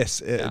like this,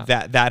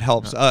 that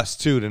helps us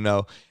too to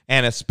know,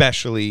 and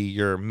especially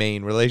your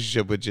main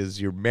relationship, which is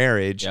your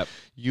marriage,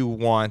 you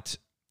want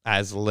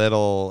as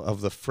little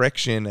of the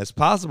friction as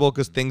possible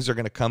because things are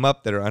going to come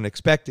up that are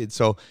unexpected.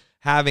 So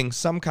having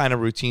some kind of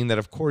routine that,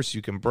 of course,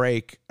 you can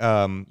break.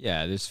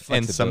 There's flexibility.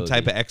 And some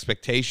type of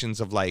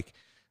expectations of like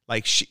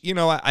she, you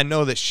know, I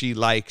know that she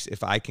likes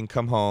if I can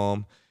come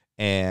home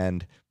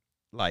and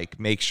like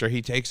make sure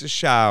he takes a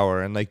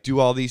shower and like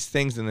do all these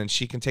things, and then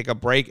she can take a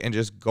break and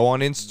just go on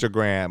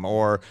Instagram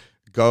or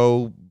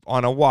go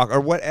on a walk or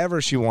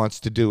whatever she wants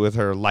to do with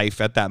her life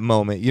at that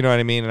moment. You know what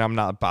I mean? And I'm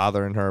not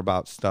bothering her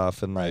about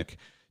stuff and like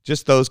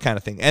just those kind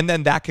of things. And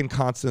then that can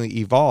constantly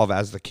evolve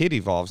as the kid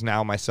evolves.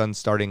 Now my son's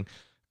starting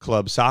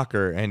club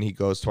soccer and he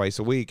goes twice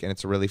a week and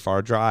it's a really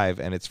far drive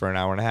and it's for an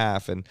hour and a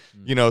half. And,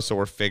 you know, so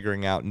we're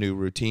figuring out new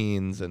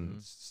routines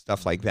and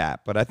stuff like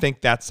that. But I think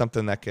that's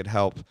something that could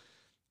help.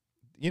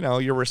 You know,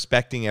 you're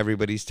respecting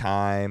everybody's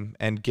time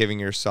and giving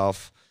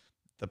yourself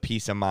the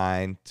peace of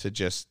mind to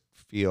just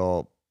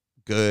feel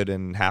good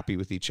and happy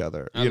with each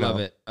other. I love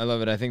it. I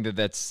love it. I think that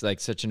that's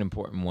like such an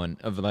important one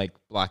of like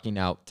blocking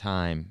out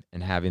time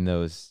and having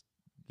those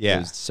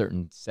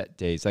certain set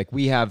days. Like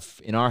we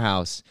have in our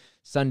house,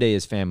 Sunday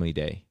is family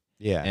day.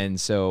 Yeah. And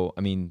so,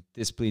 I mean,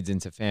 this bleeds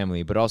into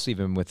family, but also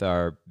even with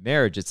our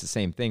marriage, it's the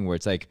same thing where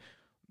it's like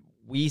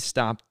we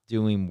stopped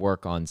doing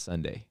work on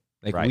Sunday.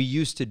 Like we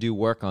used to do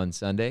work on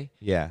Sunday.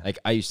 Yeah. Like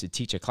I used to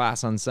teach a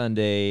class on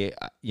Sunday.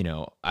 You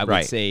know, I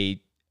would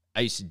say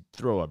I used to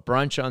throw a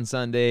brunch on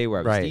Sunday where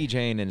I was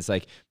DJing, and it's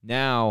like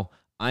now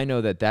I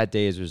know that that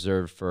day is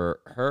reserved for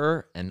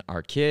her and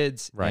our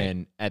kids. Right.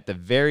 And at the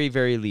very,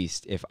 very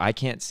least, if I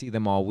can't see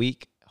them all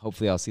week,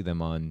 hopefully I'll see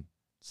them on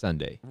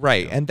Sunday.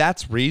 Right. You know? And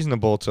that's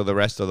reasonable to the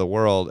rest of the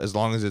world as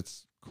long as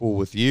it's cool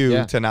with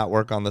you to not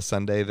work on the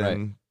Sunday,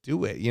 then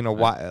do it. You know,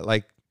 why?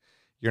 Like,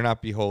 you're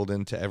not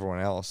beholden to everyone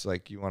else.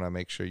 Like, you want to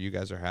make sure you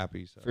guys are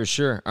happy. So. For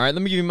sure. All right,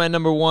 let me give you my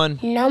number one.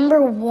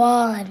 Number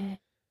one.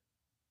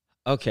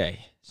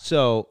 Okay.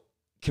 So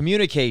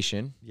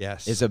communication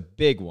is a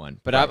big one,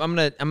 but I'm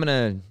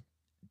gonna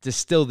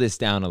distill this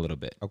down a little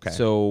bit. Okay.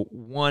 So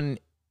one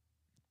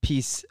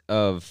piece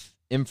of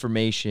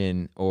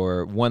information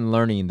or one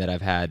learning that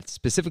I've had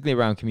specifically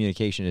around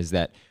communication is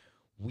that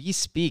we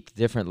speak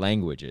different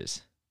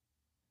languages.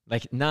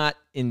 Like not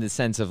in the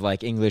sense of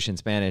like English and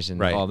Spanish and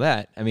all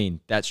that. I mean,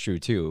 that's true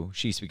too.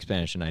 She speaks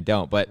Spanish and I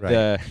don't. But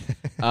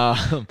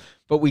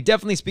but we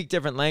definitely speak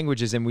different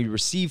languages and we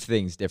receive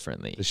things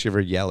differently. Does she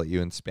ever yell at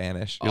you in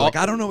Spanish? You're like,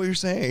 I don't know what you're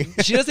saying.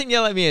 She doesn't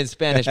yell at me in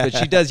Spanish, but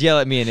she does yell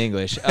at me in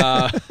English.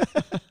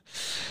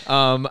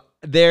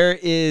 There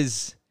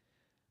is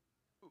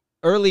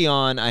early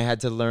on, I had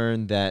to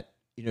learn that,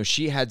 you know,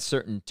 she had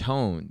certain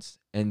tones.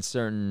 And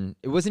certain,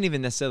 it wasn't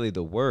even necessarily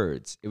the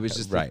words. It was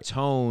just the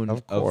tone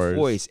of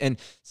voice. And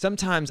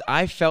sometimes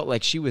I felt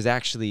like she was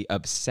actually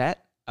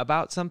upset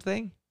about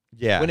something.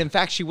 Yeah. When in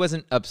fact, she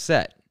wasn't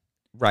upset.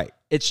 Right.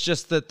 It's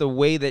just that the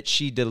way that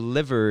she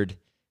delivered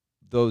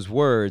those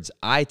words,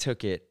 I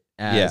took it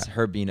as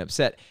her being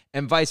upset.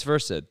 And vice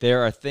versa.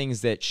 There are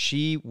things that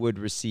she would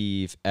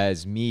receive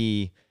as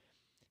me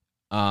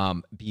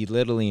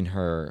belittling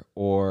her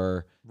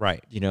or,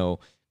 you know,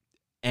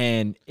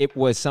 and it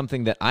was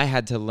something that I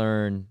had to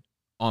learn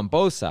on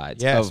both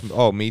sides. Yes.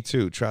 Me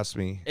too. Trust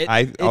me.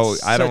 I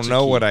don't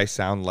know what I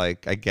sound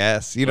like, I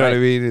guess. You know what I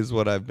mean? Is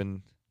what I've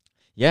been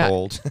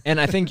told. And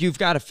I think you've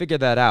got to figure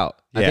that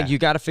out. I think you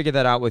got to figure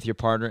that out with your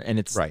partner. And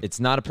it's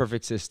not a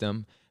perfect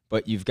system,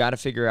 but you've got to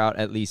figure out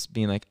at least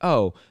being like,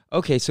 oh,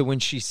 okay, so when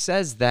she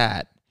says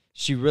that,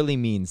 she really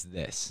means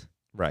this.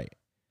 Right.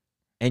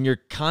 And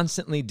you're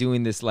constantly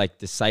doing this like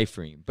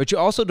deciphering, but you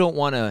also don't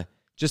want to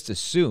just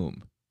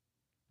assume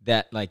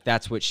that like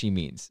that's what she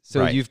means.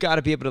 So you've got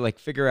to be able to like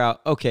figure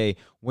out, okay,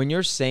 when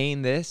you're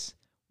saying this,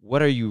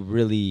 what are you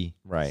really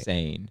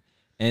saying?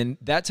 And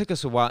that took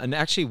us a while. And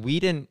actually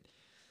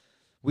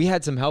we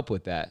had some help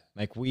with that.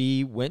 Like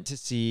we went to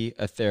see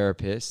a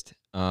therapist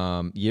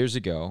years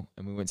ago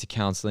and we went to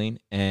counseling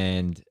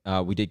and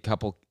we did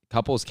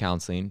couples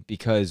counseling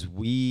because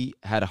we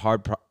had a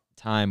hard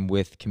time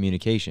with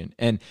communication.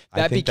 And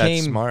that I think became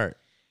that's smart.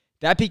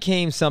 that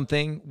became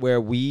something where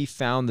we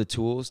found the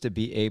tools to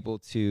be able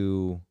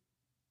to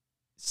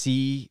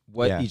see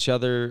what each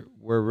other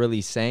were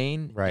really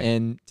saying. Right.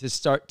 And to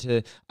start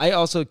to, I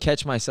also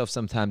catch myself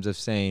sometimes of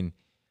saying,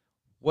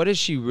 what does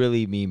she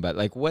really mean by,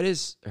 like, what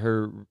is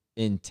her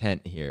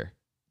intent here?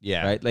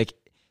 Yeah. Right. Like,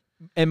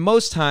 and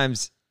most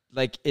times,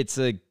 like,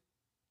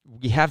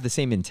 we have the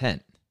same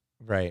intent.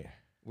 Right.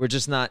 We're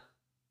just not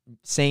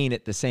saying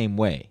it the same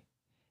way.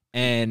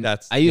 And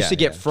That's, I used to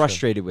get true.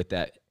 frustrated with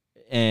that.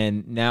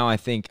 And now I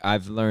think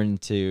I've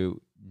learned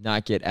to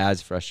not get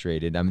as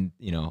frustrated. I'm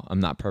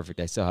not perfect.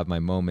 I still have my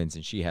moments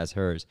and she has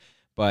hers.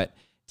 But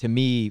to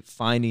me,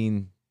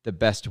 finding the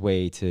best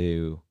way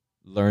to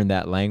learn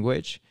that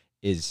language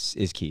is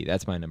key.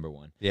 That's my number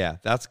one. Yeah,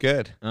 that's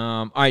good.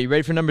 All right, you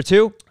ready for number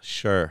two?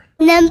 Sure.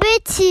 Number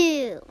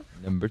 2.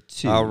 Number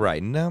two. All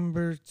right,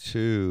 number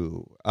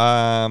 2.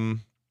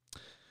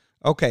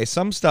 Okay,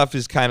 some stuff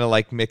is kind of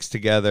like mixed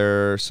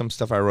together. Some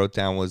stuff I wrote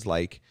down was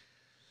like,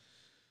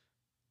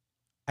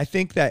 I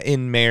think that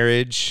in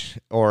marriage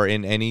or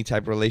in any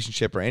type of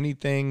relationship or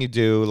anything you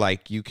do,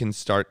 like, you can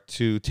start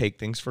to take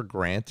things for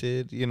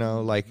granted,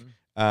 like,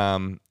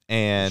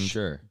 and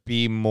Sure.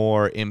 be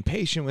more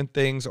impatient with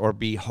things or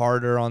be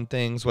harder on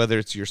things, whether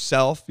it's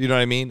yourself, you know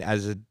what I mean?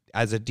 As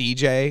a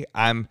DJ,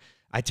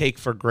 I take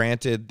for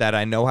granted that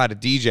I know how to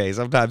DJ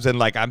sometimes, and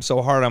like, I'm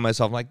so hard on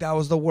myself. I'm like, that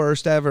was the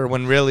worst ever,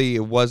 when really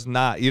it was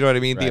not. You know what I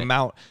mean? Right. The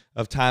amount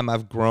of time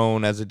I've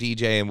grown as a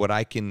DJ and what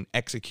I can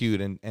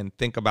execute and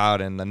think about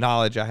and the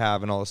knowledge I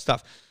have and all this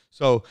stuff.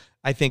 So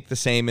I think the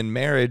same in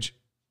marriage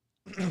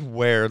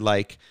where,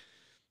 like,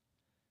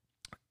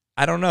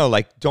 I don't know,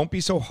 like, don't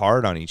be so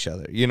hard on each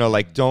other.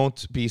 Like,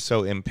 don't be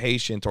so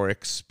impatient or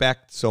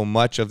expect so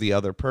much of the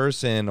other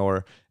person,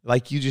 or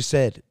like you just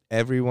said,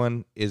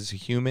 everyone is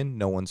human.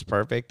 No one's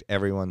perfect.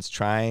 Everyone's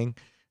trying.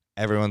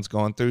 Everyone's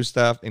going through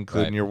stuff,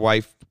 including your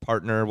wife,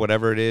 partner,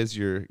 whatever it is,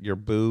 your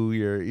boo,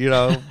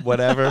 your,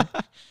 whatever.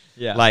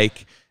 Yeah.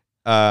 Like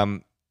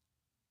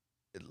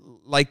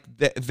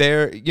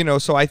there,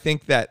 so I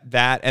think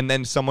that, and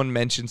then someone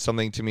mentioned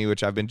something to me,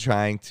 which I've been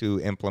trying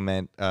to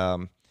implement.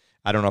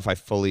 I don't know if I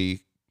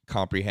fully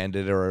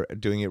comprehended or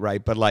doing it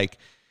right, but like,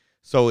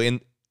 so in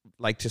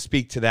like, to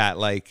speak to that,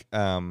 like,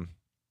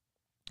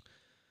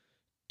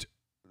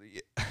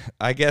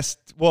 I guess,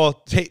 well,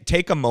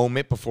 take a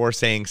moment before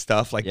saying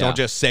stuff. Like, don't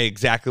just say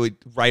exactly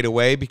right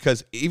away,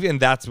 because even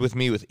that's with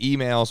me, with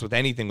emails, with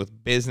anything,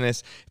 with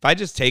business. If I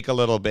just take a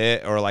little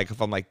bit, or like,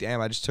 if I'm like,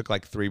 damn, I just took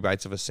like 3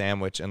 bites of a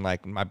sandwich and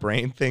like my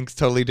brain thinks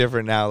totally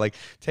different now. Like,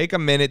 take a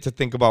minute to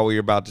think about what you're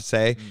about to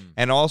say.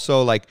 And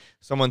also, like,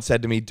 someone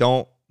said to me,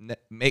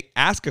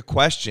 ask a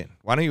question.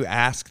 Why don't you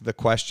ask the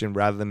question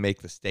rather than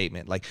make the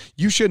statement? Like,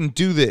 you shouldn't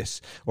do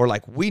this, or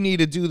like, we need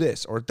to do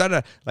this, or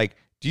da-da. Like,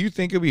 do you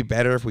think it'd be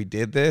better if we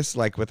did this,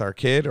 like, with our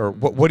kid? Or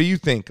what do you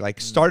think? Like,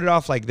 start it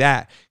off like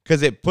that,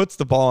 because it puts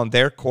the ball in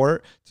their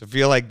court to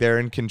feel like they're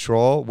in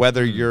control.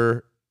 Whether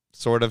you're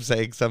sort of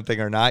saying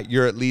something or not,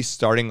 you're at least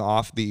starting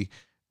off the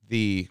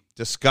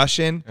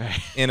discussion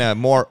in a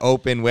more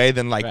open way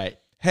than like,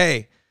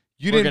 hey,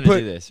 you didn't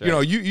put this,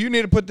 you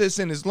need to put this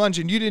in his lunch,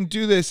 and you didn't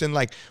do this, and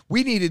like,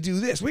 we need to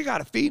do this. We got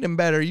to feed him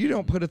better. You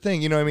don't put a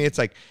thing. You know what I mean? It's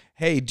like,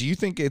 hey, do you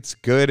think it's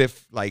good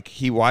if like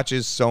he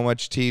watches so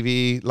much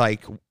TV?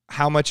 Like,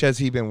 how much has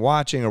he been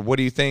watching, or what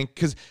do you think?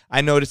 Because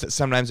I noticed that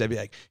sometimes I'd be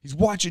like, he's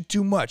watching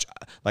too much.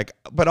 Like,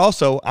 but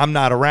also I'm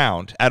not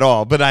around at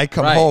all. But I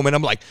come home and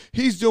I'm like,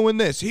 he's doing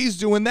this, he's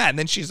doing that. And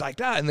then she's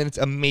like, and then it's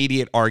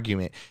immediate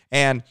argument.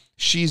 And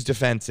she's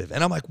defensive.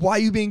 And I'm like, why are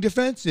you being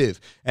defensive?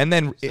 And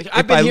then like,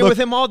 I've been here with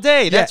him all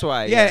day. That's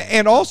why. Yeah.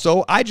 And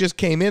also, I just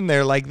came in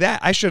there like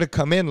that. I should have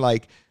come in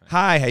like,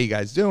 hi, how you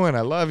guys doing?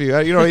 I love you.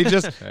 It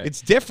just, it's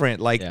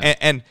different. Like,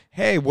 and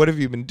hey, what have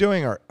you been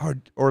doing?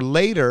 Or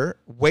later,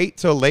 wait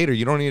till later.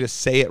 You don't need to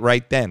say it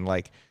right then.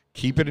 Like,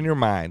 keep it in your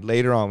mind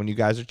later on when you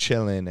guys are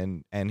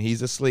chilling and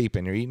he's asleep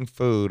and you're eating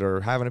food or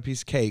having a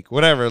piece of cake,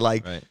 whatever.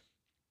 Like,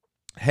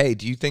 hey,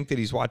 do you think that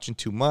he's watching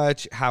too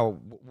much?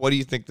 What do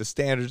you think the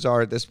standards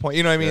are at this point?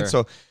 You know what I mean?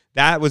 So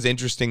that was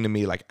interesting to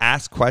me. Like,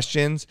 ask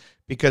questions,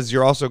 because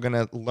you're also going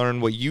to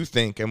learn what you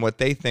think and what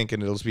they think,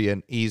 and it'll be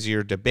an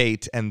easier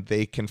debate, and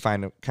they can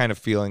kind of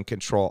feel in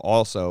control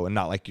also, and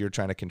not like you're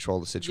trying to control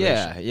the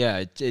situation.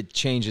 Yeah. It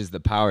changes the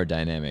power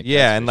dynamic.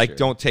 Yeah, and like,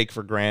 don't take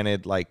for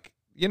granted, like,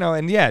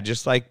 and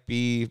just like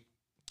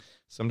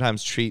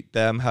sometimes treat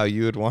them how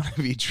you would want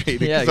to be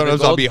treated. Yeah,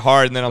 sometimes I'll be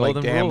hard, and then I'm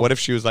like, damn, rule. what if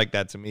she was like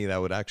that to me? That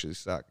would actually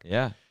suck.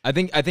 Yeah. I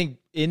think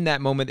in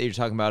that moment that you're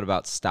talking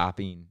about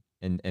stopping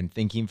and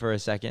thinking for a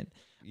second,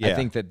 I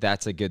think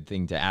that's a good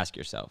thing to ask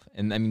yourself.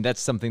 And I mean,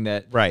 that's something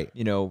that,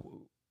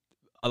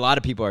 a lot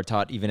of people are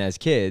taught even as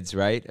kids,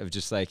 right? Of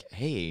just like,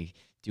 hey,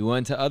 do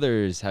unto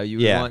others how you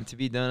would want to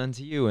be done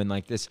unto you. And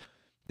like this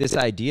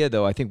idea,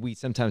 though, I think we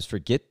sometimes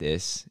forget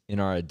this in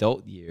our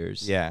adult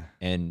years. Yeah.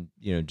 And,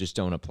 just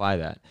don't apply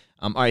that.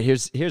 All right,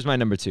 here's my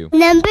number 2.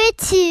 Number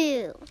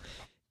 2.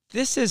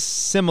 This is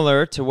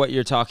similar to what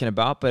you're talking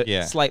about, but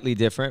slightly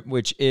different,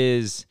 which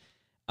is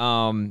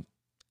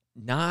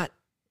not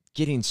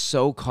getting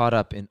so caught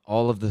up in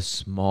all of the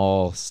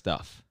small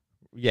stuff,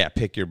 Yeah,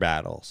 pick your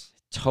battles.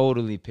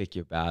 Totally pick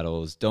your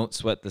battles. Don't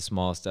sweat the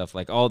small stuff.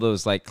 Like all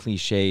those like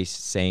cliche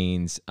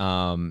sayings.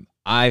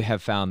 I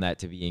have found that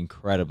to be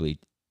incredibly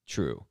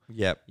true.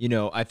 Yep. You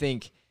know, I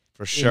think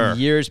For sure. in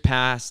years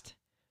past,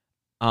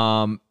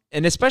 and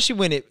especially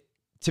when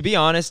to be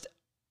honest,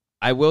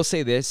 I will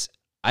say this.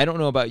 I don't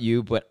know about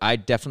you, but I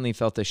definitely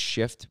felt a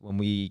shift when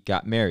we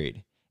got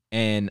married.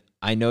 And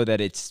I know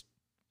that it's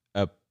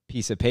a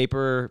piece of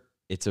paper,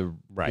 it's a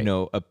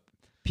a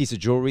piece of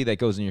jewelry that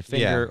goes in your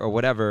finger or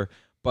whatever.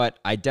 But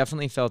I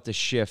definitely felt a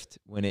shift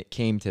when it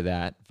came to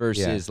that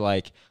versus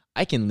like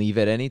I can leave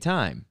at any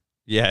time.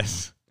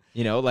 Yes.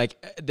 You know,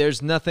 like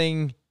there's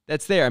nothing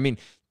that's there. I mean,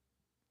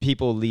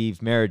 people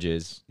leave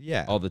marriages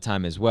all the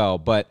time as well.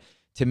 But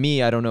to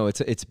me, I don't know.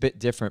 It's a bit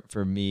different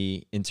for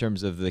me in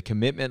terms of the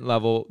commitment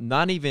level,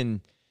 not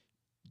even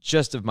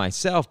just of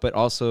myself, but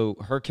also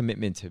her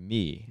commitment to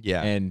me.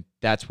 Yeah. And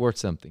that's worth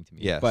something to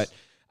me. Yes. But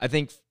I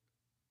think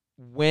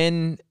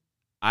when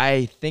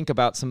I think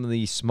about some of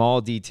these small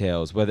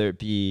details, whether it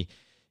be,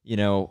 you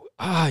know,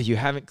 you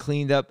haven't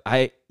cleaned up.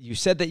 You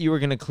said that you were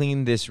going to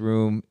clean this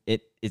room.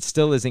 It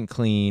still isn't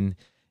clean.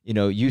 You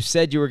know, you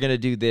said you were going to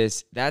do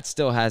this. That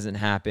still hasn't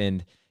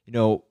happened. You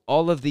know,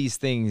 all of these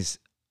things,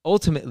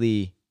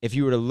 ultimately, if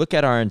you were to look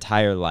at our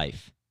entire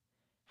life,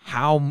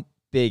 how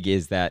big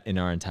is that in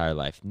our entire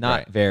life?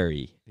 Not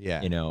very,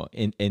 you know,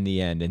 in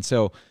the end. And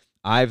so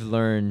I've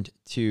learned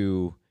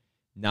to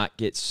not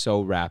get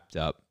so wrapped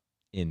up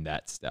in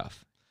that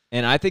stuff.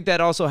 And I think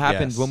that also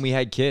happened when we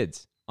had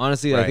kids.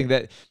 Honestly, I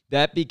think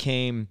that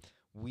became,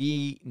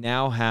 we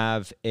now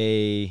have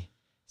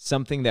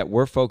something that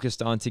we're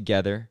focused on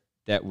together,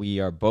 that we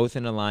are both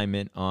in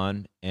alignment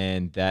on,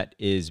 and that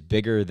is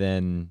bigger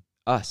than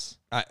us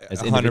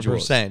as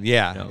individuals. 100%.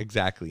 Yeah, you know?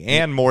 Exactly.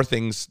 And more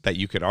things that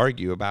you could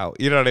argue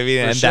about. You know what I mean?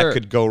 And that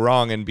could go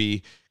wrong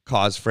and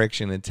cause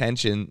friction and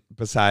tension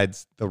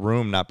besides the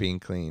room not being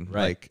clean.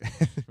 Right.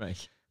 Like,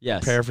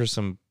 Yes. Prepare for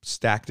some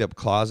stacked up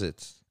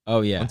closets.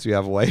 Oh, yeah. Once you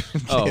have a wife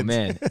and kids. Oh,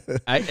 man.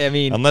 I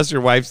mean. Unless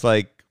your wife's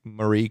like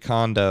Marie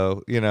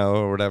Kondo, you know,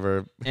 or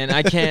whatever. And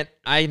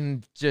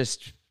I'm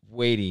just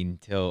waiting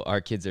till our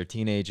kids are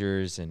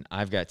teenagers, and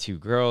I've got 2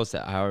 girls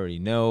that I already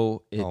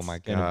know it's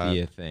going to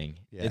be a thing.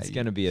 Yeah, it's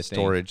going to be a thing.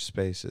 Storage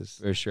spaces.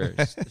 For sure.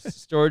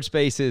 Storage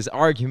spaces,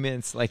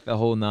 arguments, like the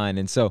whole nine.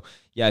 And so,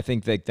 yeah, I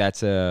think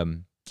that's a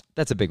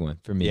big one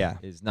for me,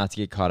 is not to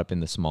get caught up in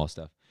the small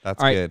stuff. That's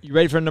all right, good. You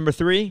ready for number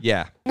 3?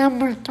 Yeah.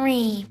 Number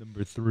 3.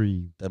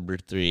 Number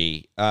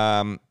three.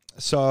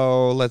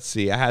 So let's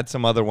see. I had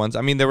some other ones.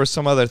 I mean, there were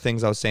some other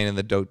things I was saying in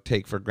the don't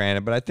take for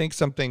granted, but I think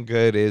something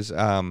good is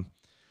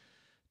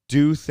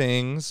do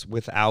things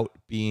without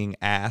being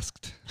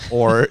asked,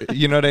 or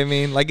you know what I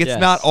mean? Like it's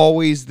not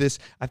always this.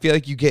 I feel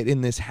like you get in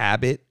this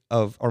habit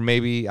of, or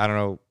maybe I don't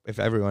know if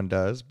everyone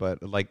does,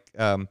 but like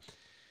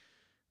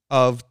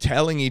of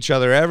telling each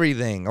other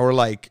everything, or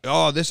like,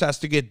 oh, this has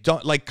to get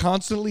done, like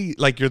constantly,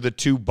 like you're the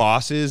 2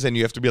 bosses and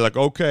you have to be like,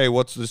 okay,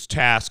 what's this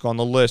task on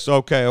the list?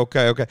 Okay.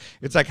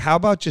 It's like, how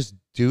about just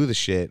do the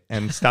shit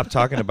and stop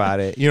talking about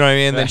it? You know what I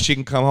mean? And then she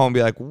can come home and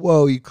be like,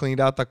 whoa, you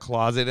cleaned out the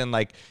closet and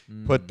like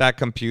put that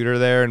computer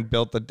there and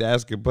built the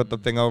desk and put the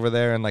thing over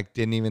there and like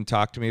didn't even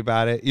talk to me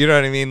about it. You know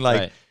what I mean?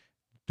 Like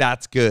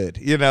that's good,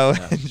 you know,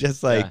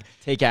 just like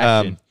take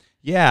action.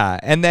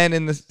 And then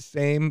in the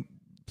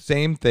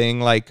same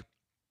thing, like,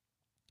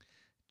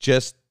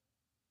 just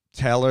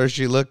tell her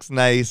she looks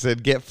nice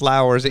and get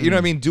flowers. You know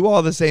what I mean? Do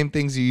all the same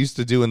things you used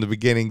to do in the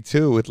beginning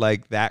too, with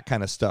like that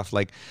kind of stuff.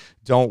 Like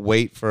don't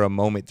wait for a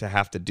moment to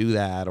have to do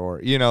that,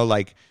 or, you know,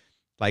 like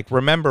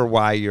remember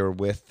why you're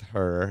with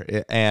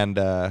her, and,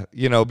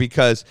 you know,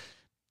 because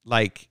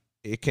like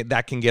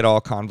that can get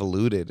all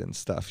convoluted and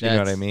stuff. You know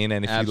what I mean?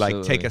 And if you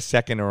like take a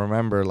second to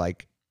remember,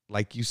 like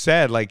you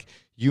said, like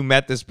you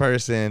met this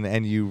person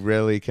and you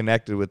really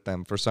connected with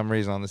them for some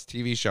reason on this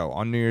TV show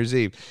on New Year's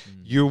Eve.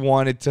 You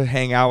wanted to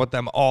hang out with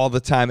them all the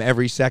time,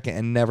 every second,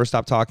 and never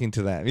stop talking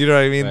to them. You know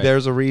what I mean?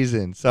 There's a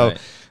reason. So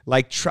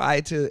like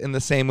try to, in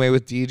the same way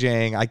with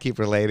DJing, I keep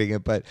relating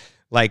it, but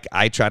like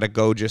I try to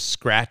go just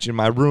scratch in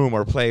my room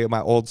or play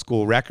my old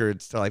school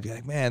records to like be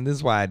like, man, this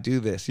is why I do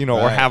this, you know,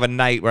 or have a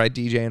night where I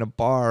DJ in a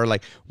bar, or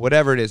like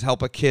whatever it is,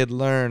 help a kid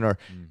learn, or,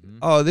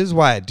 oh, this is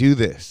why I do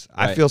this.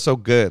 I feel so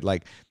good.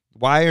 Like,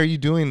 why are you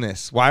doing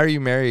this? Why are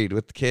you married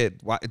with the kid?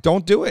 Why?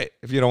 Don't do it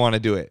if you don't want to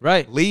do it.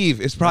 Leave.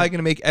 It's probably going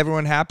to make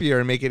everyone happier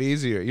and make it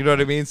easier. You know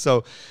what I mean?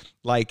 So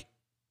like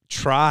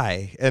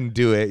try and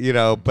do it, you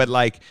know, but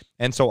like,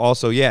 and so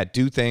also,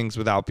 do things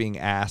without being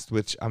asked,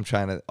 which I'm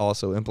trying to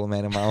also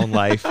implement in my own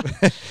life.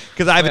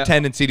 Because I have a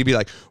tendency to be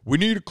like, we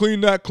need to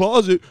clean that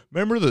closet.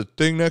 Remember the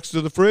thing next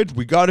to the fridge?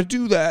 We got to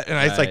do that. And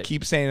I just like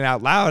keep saying it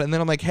out loud. And then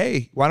I'm like,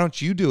 hey, why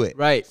don't you do it?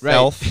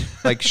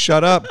 Self. Like,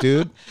 shut up,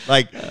 dude.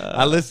 Like,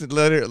 I listen,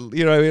 literally,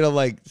 you know what I mean? I'm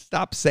like,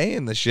 stop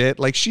saying the shit.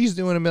 Like, she's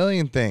doing a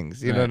million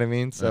things. You know what I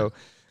mean? So.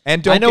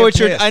 And don't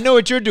I know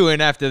what you're doing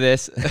after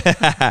this.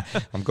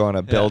 I'm going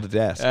to build a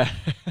desk,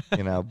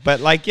 you know. But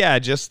like,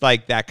 just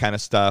like that kind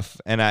of stuff.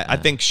 And I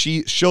think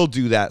she'll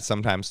do that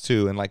sometimes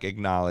too, and like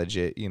acknowledge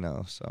it, you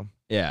know. So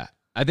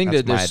I think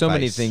That's that there's my so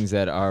many advice. things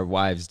that our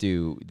wives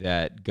do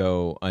that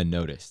go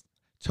unnoticed.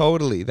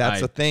 Totally. That's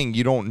I- the thing.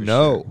 You don't for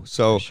know. sure,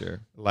 So for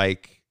sure.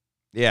 like,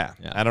 yeah,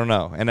 Yeah. I don't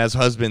know. And as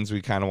husbands,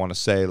 we kind of want to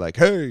say like,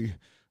 hey,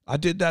 I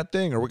did that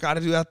thing, or we got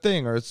to do that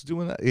thing, or it's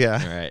doing that.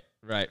 Yeah.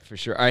 Right, for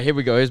sure. All right, here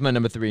we go. Here's my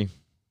number 3.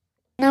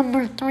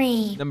 Number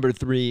 3. Number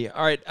 3.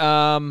 All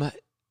right.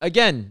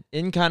 Again,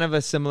 in kind of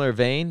a similar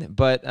vein,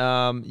 but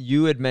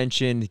you had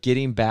mentioned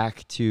getting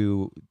back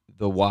to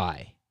the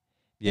why,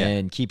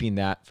 and keeping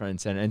that front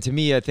and center. And to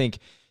me, I think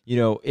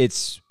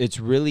it's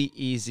really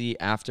easy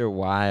after a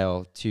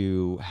while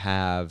to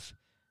have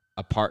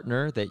a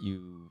partner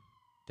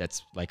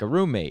that's like a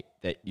roommate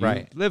that you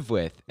Right. live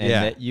with, and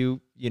Yeah. that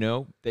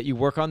that you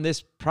work on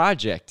this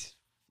project,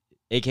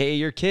 aka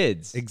your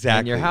kids, in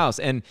Exactly. your house,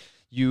 and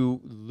you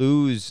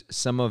lose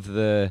some of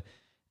the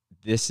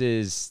this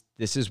is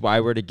why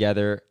we're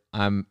together.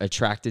 I'm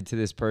attracted to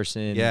this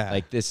person. Yeah.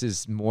 Like, this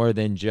is more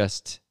than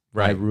just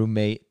my Right.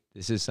 roommate.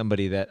 This is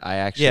somebody that I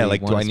actually Yeah.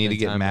 Like, do wanna I need to spend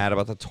get time mad with.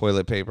 about the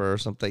toilet paper or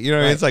something? You know what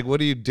I mean? Right. It's like,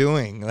 what are you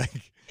doing?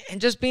 Like, And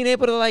just being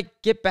able to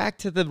like get back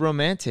to the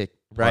romantic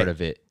part Right.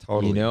 of it.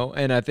 Totally.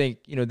 And I think,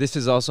 this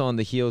is also on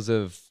the heels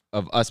of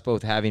us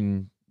both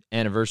having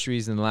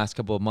anniversaries in the last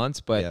couple of months.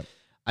 But Yep.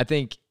 I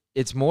think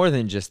it's more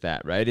than just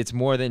that, right? It's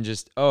more than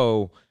just,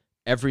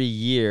 every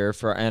year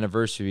for our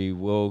anniversary,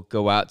 we'll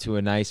go out to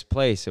a nice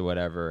place or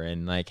whatever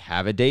and like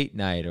have a date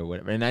night or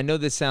whatever. And I know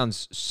this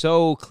sounds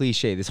so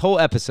cliche. This whole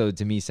episode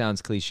to me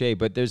sounds cliche,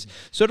 but there's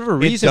sort of a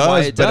reason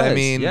why it does. But I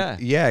mean, yeah.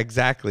 yeah,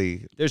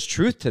 exactly. There's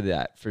truth to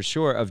that for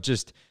sure. Of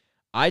just,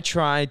 I've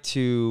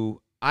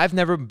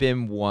never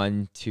been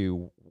one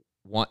to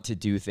want to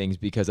do things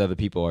because other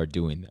people are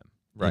doing them.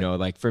 Right.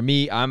 Like for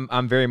me,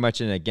 I'm very much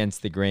an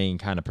against the grain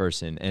kind of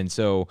person. And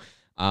so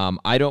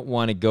I don't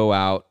want to go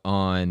out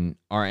on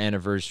our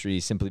anniversary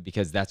simply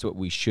because that's what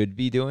we should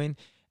be doing.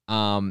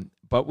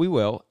 But we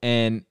will.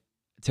 And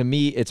to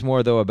me, it's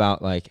more though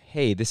about like,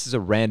 hey, this is a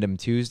random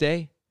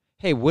Tuesday.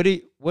 Hey, what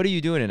are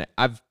you doing tonight?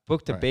 I've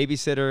booked a Right.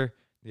 babysitter.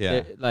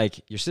 Yeah.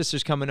 Like, your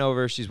sister's coming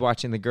over. She's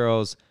watching the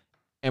girls,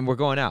 and we're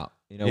going out.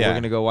 We're Yeah.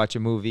 going to go watch a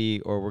movie,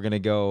 or we're going to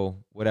go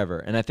whatever.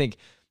 And I think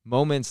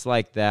moments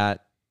like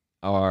that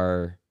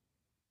are,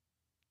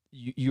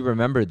 you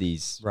remember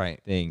these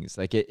Right. things.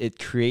 Like it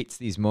creates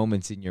these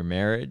moments in your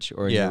marriage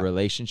or in Yeah. your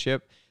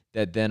relationship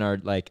that then are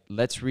like,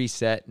 let's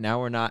reset. Now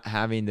we're not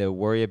having to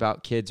worry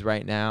about kids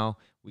right now.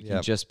 We can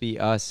Yep. just be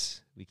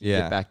us. We can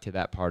Yeah. get back to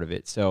that part of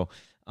it. So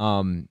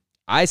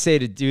I say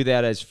to do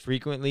that as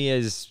frequently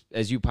as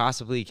you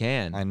possibly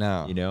can. I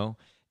know.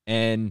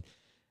 And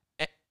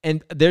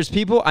there's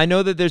people, I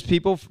know that there's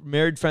people,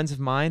 married friends of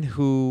mine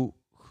who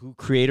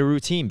create a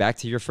routine, back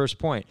to your first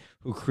point,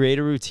 who create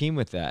a routine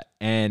with that.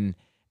 And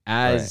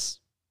as,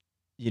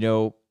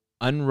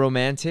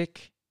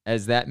 unromantic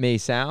as that may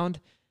sound,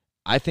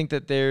 I think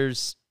that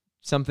there's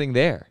something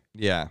there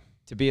Yeah.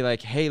 to be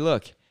like, hey,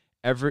 look,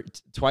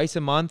 twice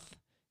a month,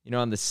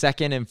 on the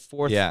second and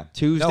fourth Yeah.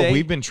 Tuesday. No,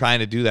 we've been trying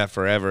to do that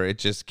forever. It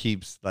just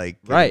keeps like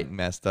getting Right.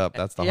 messed up.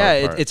 That's the yeah,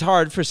 hard part. it's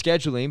hard for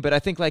scheduling, but I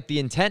think like the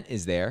intent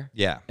is there.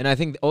 Yeah. And I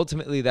think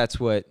ultimately that's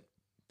what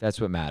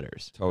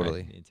matters. right?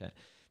 Totally. The intent.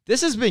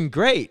 This has been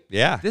great.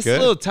 Yeah. This good.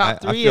 little top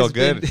I three feel has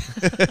good.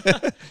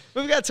 been.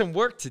 We've got some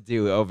work to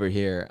do over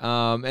here,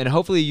 and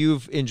hopefully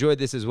you've enjoyed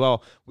this as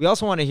well. We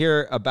also want to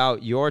hear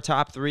about your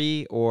top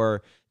 3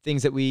 or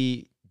things that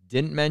we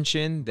didn't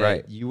mention that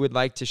Right. you would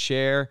like to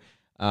share.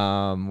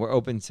 We're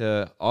open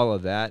to all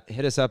of that.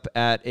 Hit us up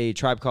at a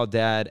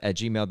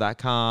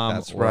tribecalleddad@gmail.com.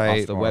 That's or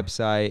right, off the or-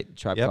 website,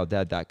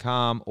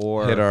 tribecalleddad.com,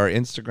 or Hit our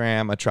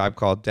Instagram, A Tribe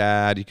Called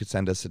Dad. You could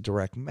send us a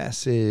direct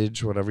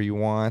message, whatever you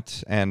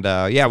want. And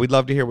yeah, we'd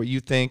love to hear what you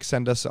think.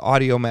 Send us an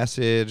audio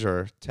message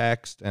or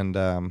text. And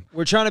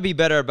we're trying to be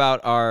better about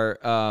our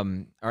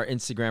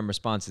Instagram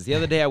responses. The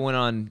other day I went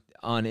on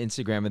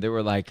Instagram and there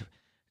were like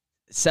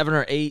 7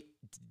 or 8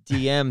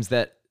 DMs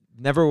that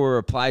never were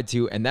replied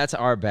to, and that's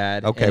our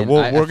bad. Okay, and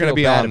we're I gonna feel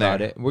be bad on about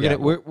there. it. We're Yeah.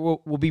 gonna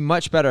we'll be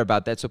much better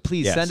about that. So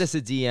please Yes. send us a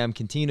DM.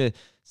 Continue to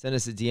send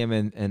us a DM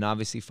and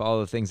obviously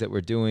follow the things that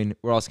we're doing.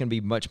 We're also gonna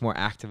be much more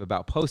active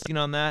about posting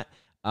on that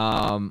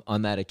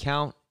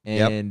account.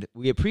 Yep. And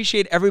we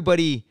appreciate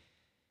everybody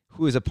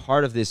who is a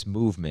part of this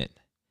movement,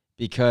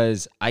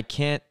 because I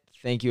can't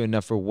thank you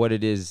enough for what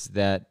it is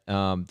that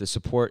the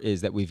support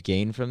is that we've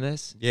gained from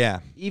this. yeah,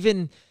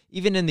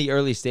 Even in the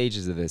early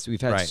stages of this,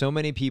 we've had Right. so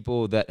many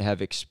people that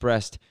have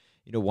expressed,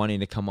 wanting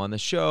to come on the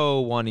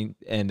show,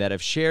 and that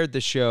have shared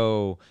the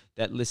show,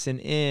 that listen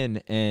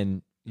in,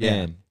 and Yeah.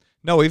 man,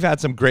 no, we've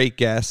had some great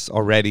guests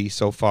already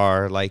so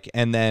far.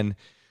 And then,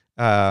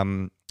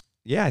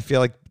 yeah, I feel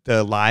like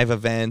the live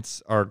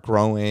events are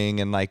growing,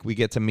 and like we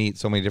get to meet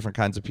so many different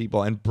kinds of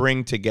people and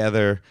bring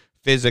together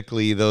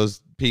physically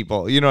those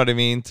people. You know what I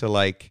mean? To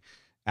like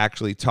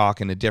actually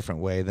talk in a different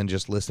way than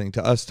just listening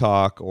to us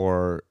talk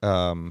or,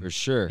 for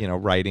sure.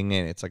 writing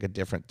in. It's like a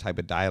different type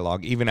of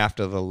dialogue. Even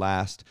after the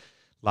last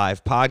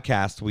live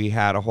podcast, we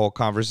had a whole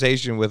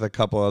conversation with a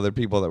couple other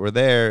people that were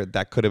there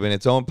that could have been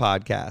its own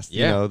podcast.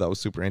 Yeah. That was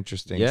super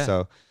interesting. Yeah.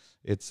 So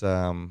it's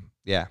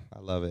Yeah, I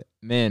love it.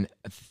 Man,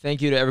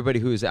 thank you to everybody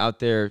who is out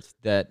there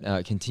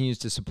that continues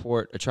to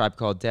support A Tribe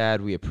Called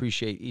Dad. We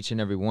appreciate each and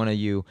every one of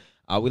you.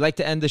 We like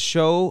to end the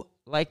show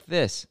like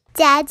this.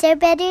 Dads are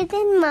better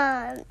than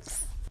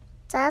moms.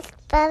 Dads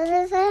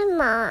better than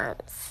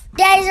moms.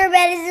 Daddies are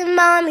better than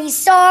mommy.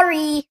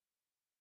 Sorry.